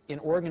happens in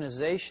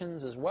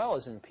organizations as well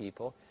as in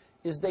people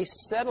is they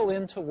settle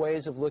into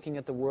ways of looking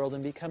at the world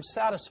and become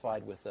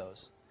satisfied with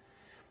those.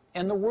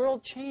 And the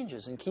world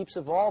changes and keeps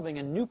evolving,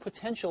 and new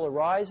potential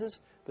arises,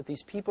 but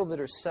these people that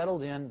are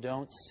settled in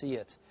don't see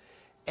it.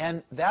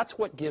 And that's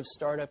what gives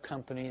startup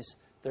companies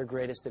their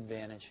greatest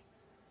advantage,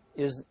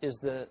 is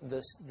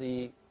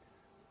the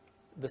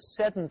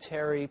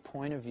sedentary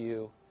point of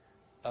view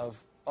of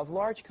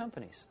large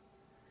companies.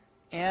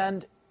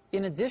 And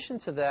in addition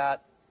to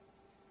that,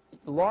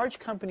 large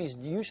companies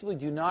usually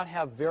do not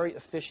have very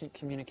efficient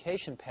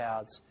communication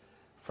paths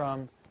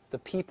from the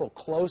people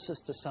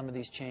closest to some of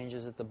these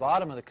changes at the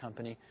bottom of the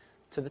company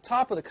to the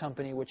top of the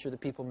company, which are the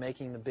people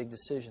making the big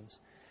decisions.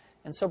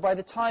 And so by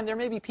the time, there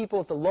may be people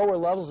at the lower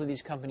levels of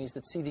these companies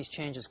that see these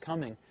changes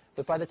coming,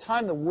 but by the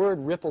time the word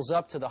ripples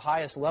up to the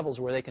highest levels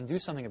where they can do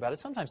something about it,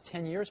 sometimes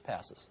 10 years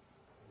passes.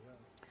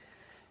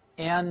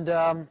 And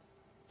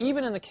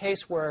even in the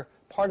case where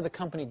part of the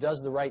company does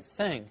the right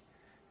thing,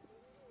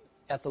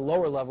 at the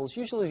lower levels,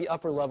 usually the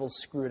upper levels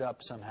screw it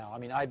up somehow. I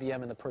mean,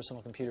 IBM in the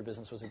personal computer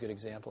business was a good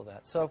example of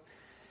that. So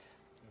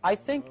I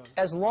think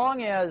as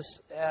long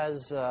as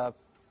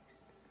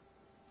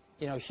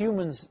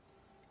humans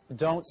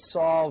don't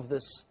solve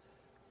this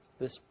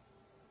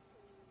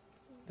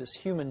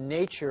human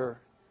nature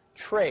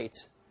trait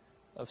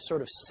of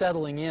sort of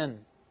settling in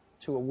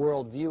to a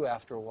worldview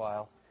after a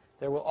while,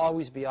 there will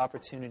always be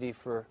opportunity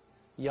for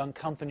young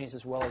companies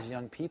as well as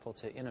young people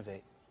to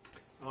innovate,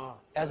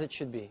 as it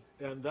should be.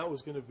 And that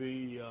was going to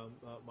be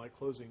my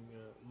closing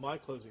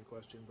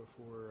question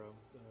before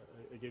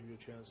I gave you a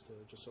chance to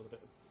just sort of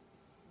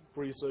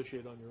free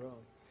associate on your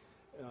own.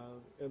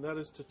 And that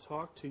is to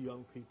talk to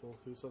young people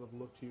who sort of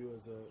look to you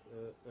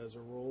as a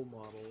role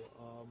model.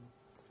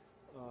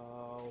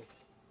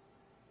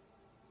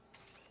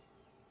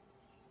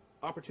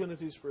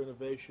 Opportunities for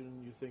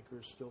innovation you think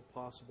are still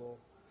possible.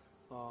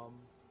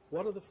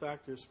 What are the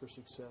factors for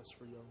success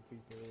for young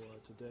people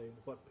today, and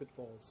what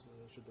pitfalls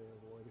should they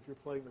avoid if you're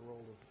playing the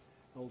role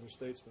of elder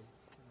statesman?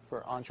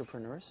 for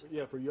entrepreneurs?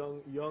 Yeah, for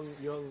young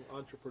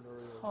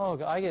entrepreneurs.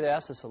 Oh, I get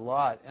asked this a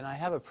lot, and I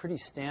have a pretty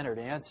standard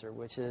answer,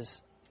 which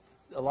is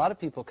a lot of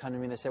people come to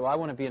me and they say, well, I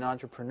want to be an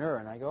entrepreneur.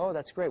 And I go, oh,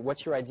 that's great.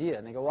 What's your idea?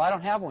 And they go, well, I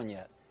don't have one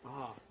yet.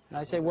 And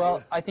I say,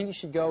 well, I think you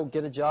should go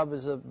get a job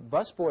as a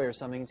busboy or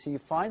something until you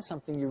find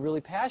something you're really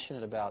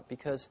passionate about,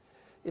 because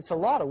it's a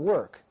lot of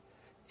work.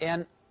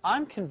 And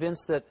I'm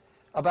convinced that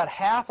about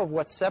half of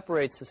what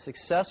separates the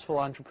successful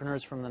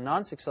entrepreneurs from the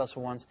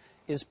non-successful ones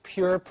is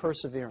pure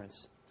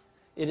perseverance.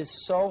 It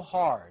is so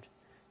hard.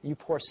 You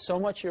pour so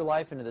much of your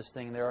life into this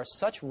thing, and there are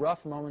such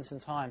rough moments in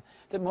time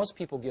that most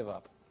people give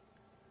up.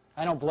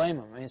 I don't blame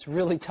them. I mean, it's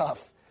really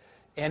tough,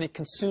 and it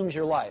consumes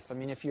your life. I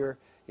mean, if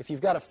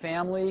you've got a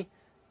family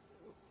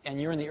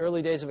and you're in the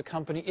early days of a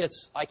company,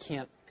 I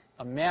can't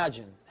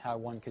imagine how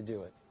one could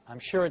do it. I'm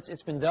sure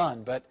it's been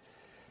done, but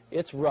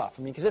it's rough.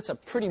 I mean, because it's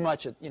pretty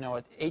much an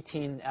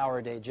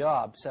 18-hour-a-day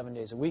job, 7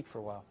 days a week for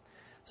a while.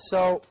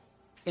 So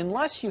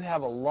unless you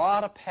have a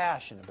lot of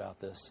passion about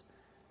this,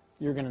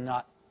 you're going to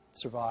not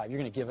survive. You're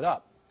going to give it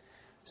up.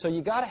 So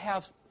you got to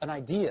have an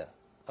idea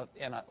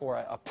or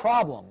a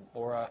problem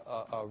or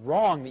a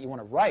wrong that you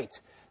want to right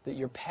that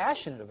you're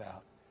passionate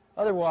about.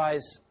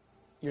 Otherwise,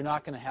 you're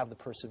not going to have the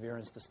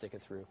perseverance to stick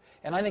it through.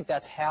 And I think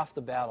that's half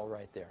the battle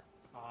right there.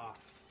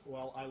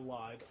 Well, I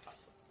lied,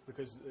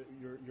 because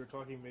your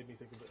talking made me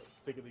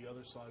think of the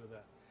other side of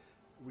that.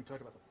 We talked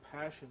about the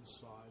passion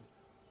side.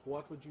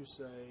 What would you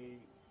say?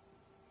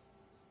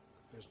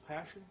 There's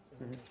passion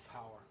and there's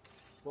power.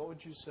 What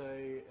would you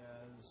say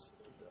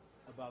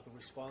about the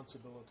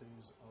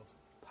responsibilities of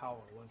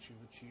power once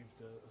you've achieved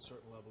a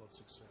certain level of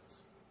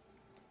success?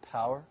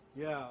 Power?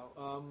 Yeah.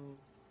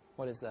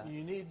 What is that?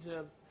 You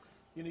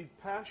need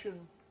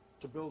passion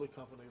to build a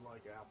company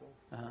like Apple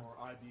or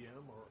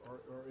IBM or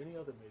any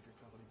other major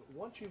company. But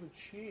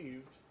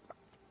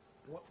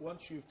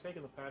once you've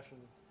taken the passion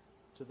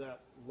to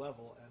that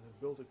level and have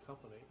built a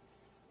company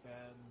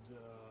and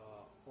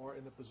or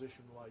in a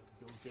position like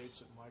Bill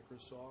Gates at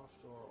Microsoft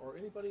or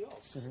anybody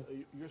else,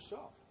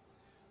 yourself,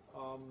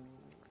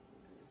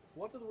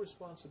 what are the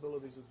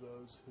responsibilities of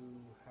those who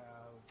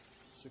have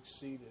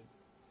succeeded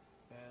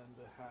and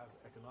have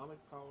economic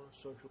power,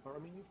 social power? I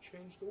mean, you've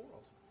changed the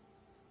world.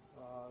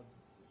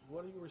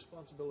 What are your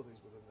responsibilities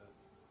within that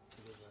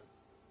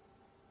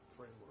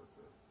framework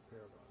or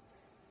paradigm?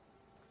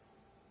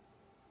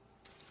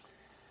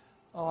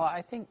 Oh,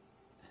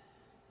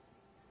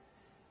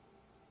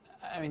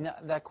 I mean,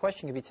 that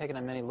question can be taken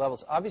on many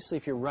levels. Obviously,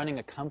 if you're running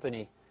a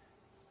company,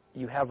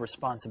 you have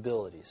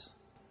responsibilities.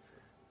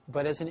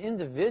 But as an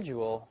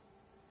individual,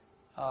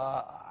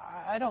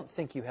 I don't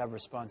think you have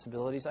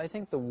responsibilities. I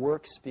think the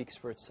work speaks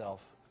for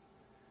itself.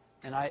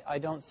 And I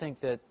don't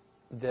think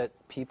that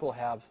people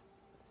have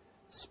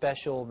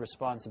special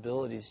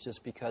responsibilities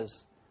just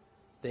because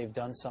they've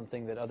done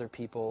something that other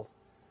people,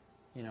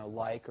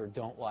 like or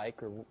don't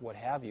like or what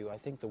have you. I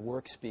think the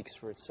work speaks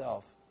for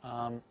itself.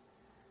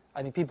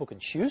 I think people can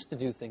choose to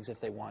do things if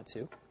they want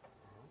to.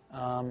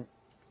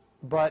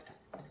 But,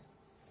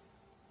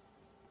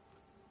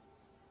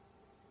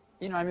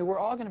 I mean, we're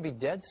all going to be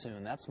dead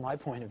soon. That's my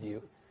point of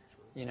view.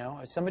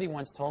 Somebody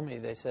once told me,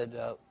 they said,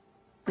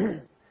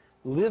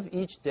 live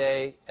each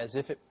day as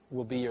if it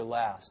will be your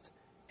last,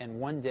 and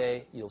one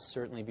day you'll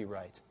certainly be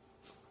right.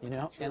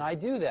 And I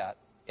do that.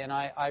 And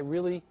I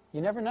really,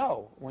 you never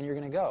know when you're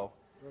going to go.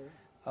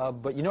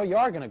 But you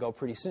are going to go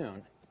pretty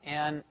soon.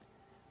 And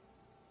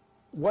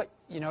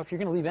if you're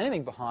going to leave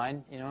anything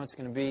behind, it's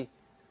going to be,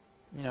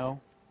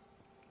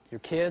 your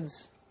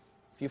kids,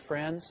 a few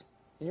friends,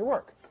 and your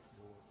work,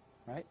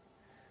 right?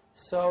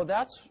 So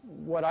that's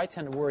what I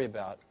tend to worry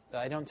about.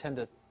 I don't tend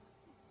to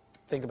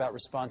think about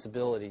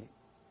responsibility.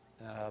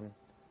 Matter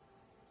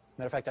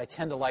of fact, I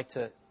tend to like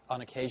to,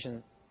 on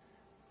occasion,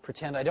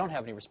 pretend I don't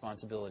have any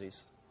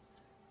responsibilities.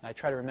 And I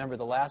try to remember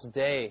the last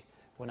day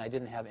when I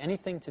didn't have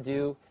anything to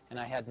do and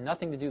I had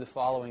nothing to do the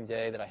following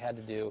day that I had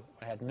to do.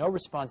 I had no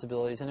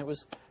responsibilities, and it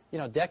was,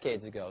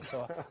 decades ago.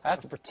 So I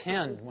have to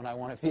pretend when I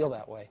want to feel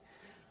that way.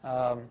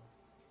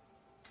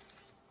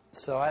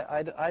 So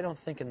I don't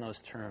think in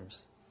those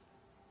terms.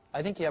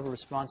 I think you have a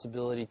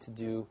responsibility to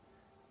do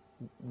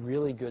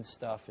really good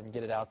stuff and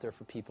get it out there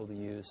for people to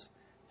use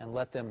and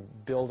let them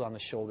build on the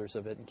shoulders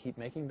of it and keep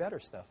making better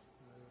stuff.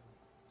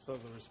 So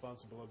the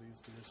responsibilities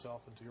to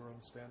yourself and to your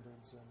own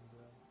standards and...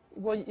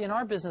 Well, in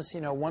our business,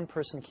 one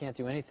person can't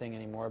do anything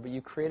anymore, but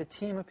you create a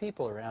team of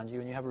people around you,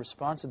 and you have a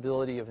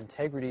responsibility of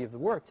integrity of the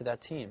work to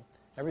that team.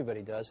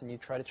 Everybody does, and you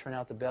try to turn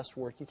out the best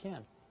work you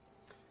can.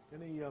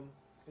 Any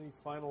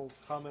final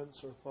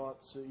comments or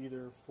thoughts,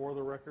 either for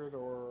the record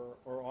or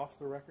off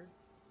the record?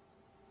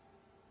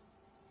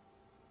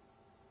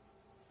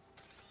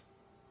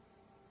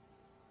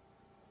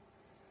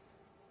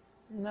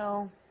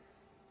 No,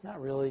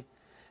 not really.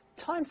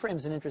 Time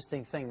frame's an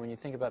interesting thing when you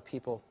think about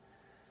people,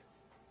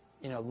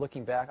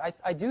 looking back.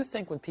 I do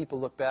think when people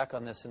look back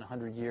on this in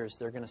 100 years,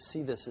 they're going to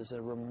see this as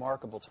a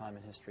remarkable time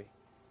in history.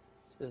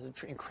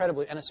 It's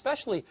incredibly, and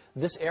especially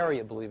this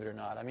area, believe it or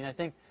not. I mean, I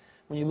think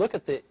when you look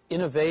at the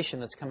innovation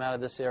that's come out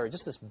of this area,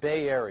 just this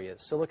Bay Area,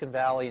 Silicon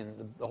Valley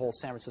and the whole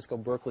San Francisco,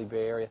 Berkeley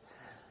Bay Area,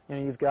 you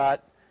know, you've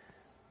got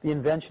the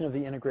invention of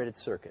the integrated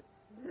circuit,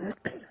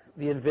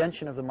 the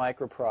invention of the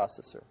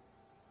microprocessor,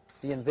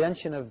 the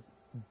invention of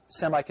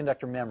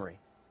semiconductor memory,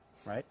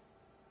 right?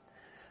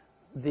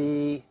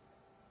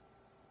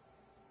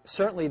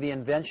 Certainly the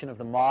invention of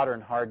the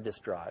modern hard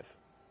disk drive,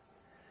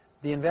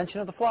 the invention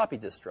of the floppy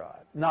disk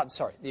drive.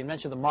 The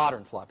invention of the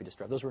modern floppy disk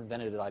drive. Those were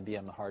invented at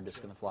IBM, the hard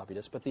disk and the floppy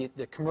disk. But the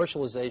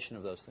commercialization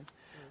of those things.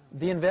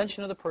 The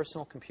invention of the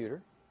personal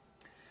computer.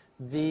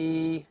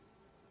 The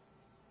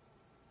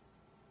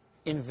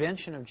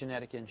invention of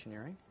genetic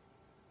engineering.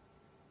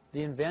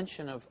 The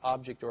invention of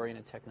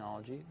object-oriented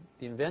technology.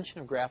 The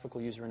invention of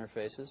graphical user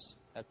interfaces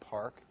at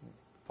PARC,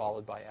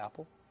 followed by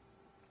Apple.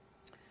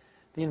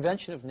 The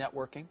invention of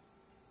networking.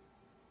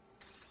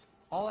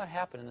 All that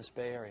happened in this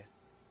Bay Area.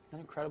 Isn't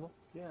that incredible?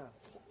 Yeah.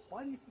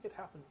 Why do you think it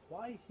happened?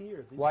 Why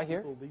here? Why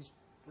here?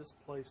 This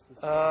place,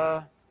 this 2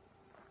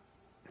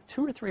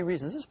 or 3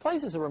 reasons. This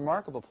place is a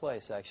remarkable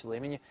place, actually. I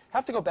mean, you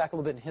have to go back a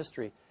little bit in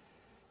history.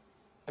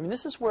 I mean,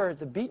 this is where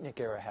the beatnik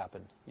era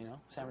happened, you know,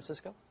 San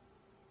Francisco.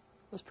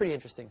 That's a pretty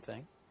interesting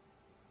thing.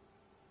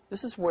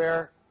 This is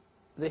where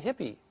the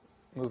hippie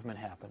movement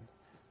happened.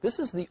 This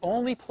is the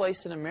only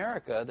place in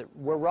America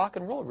where rock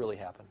and roll really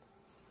happened,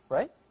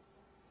 right?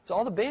 It's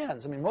all the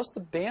bands. I mean, most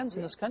of the bands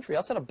in this country,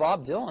 outside of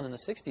Bob Dylan in the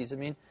 60s, I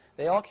mean,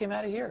 they all came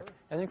out of here.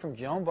 Everything from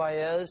Joan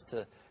Baez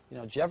to, you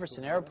know,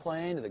 Jefferson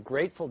Airplane to the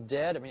Grateful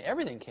Dead. I mean,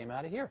 everything came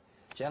out of here.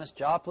 Janis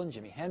Joplin,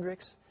 Jimi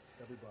Hendrix.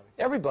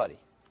 Everybody.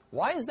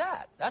 Why is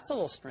that? That's a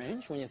little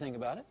strange when you think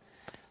about it.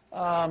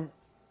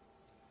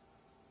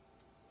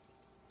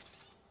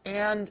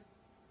 And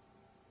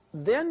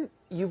then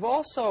you've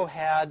also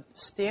had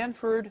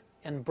Stanford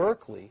and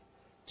Berkeley,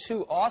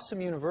 2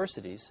 awesome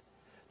universities,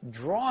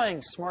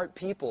 drawing smart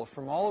people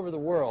from all over the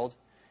world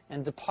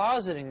and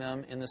depositing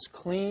them in this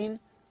clean,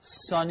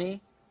 sunny,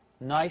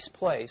 nice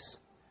place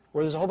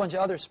where there's a whole bunch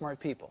of other smart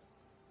people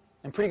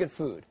and pretty good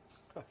food,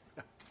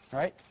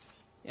 right?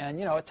 And,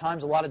 you know, at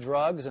times a lot of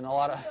drugs and a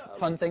lot of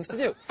fun things to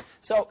do.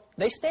 So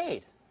they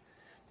stayed.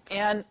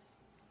 And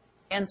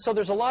so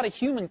there's a lot of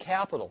human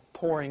capital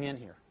pouring in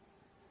here,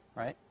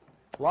 right?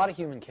 A lot of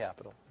human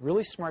capital.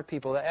 Really smart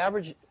people. The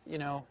average, you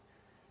know,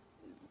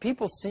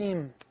 people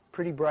seem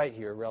pretty bright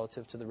here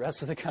relative to the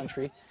rest of the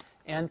country,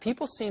 and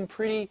people seem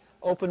pretty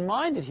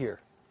open-minded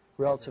here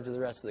relative to the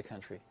rest of the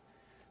country.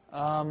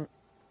 And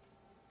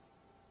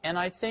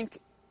I think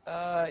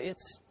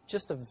it's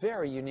just a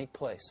very unique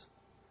place.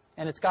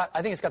 And I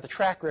think it's got the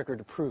track record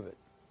to prove it.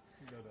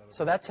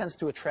 So that tends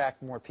to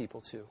attract more people,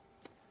 too.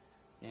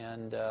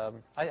 And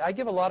I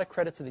give a lot of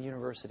credit to the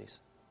universities.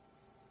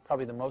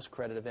 Probably the most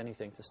credit of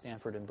anything to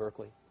Stanford and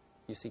Berkeley,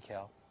 UC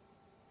Cal.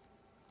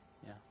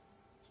 Yeah.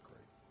 That's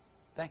great.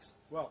 Thanks.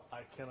 Well,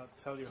 I cannot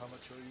tell you how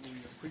much we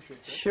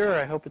appreciate this. Sure,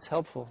 I hope it's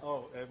helpful.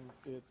 Oh, and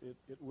it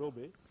will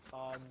be.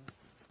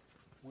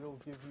 We'll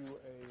give you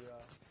a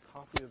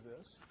copy of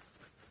this.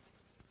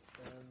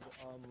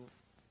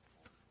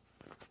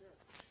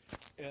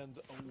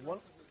 And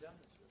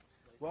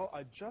well,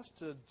 I just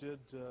did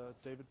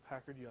David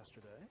Packard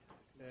yesterday,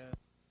 and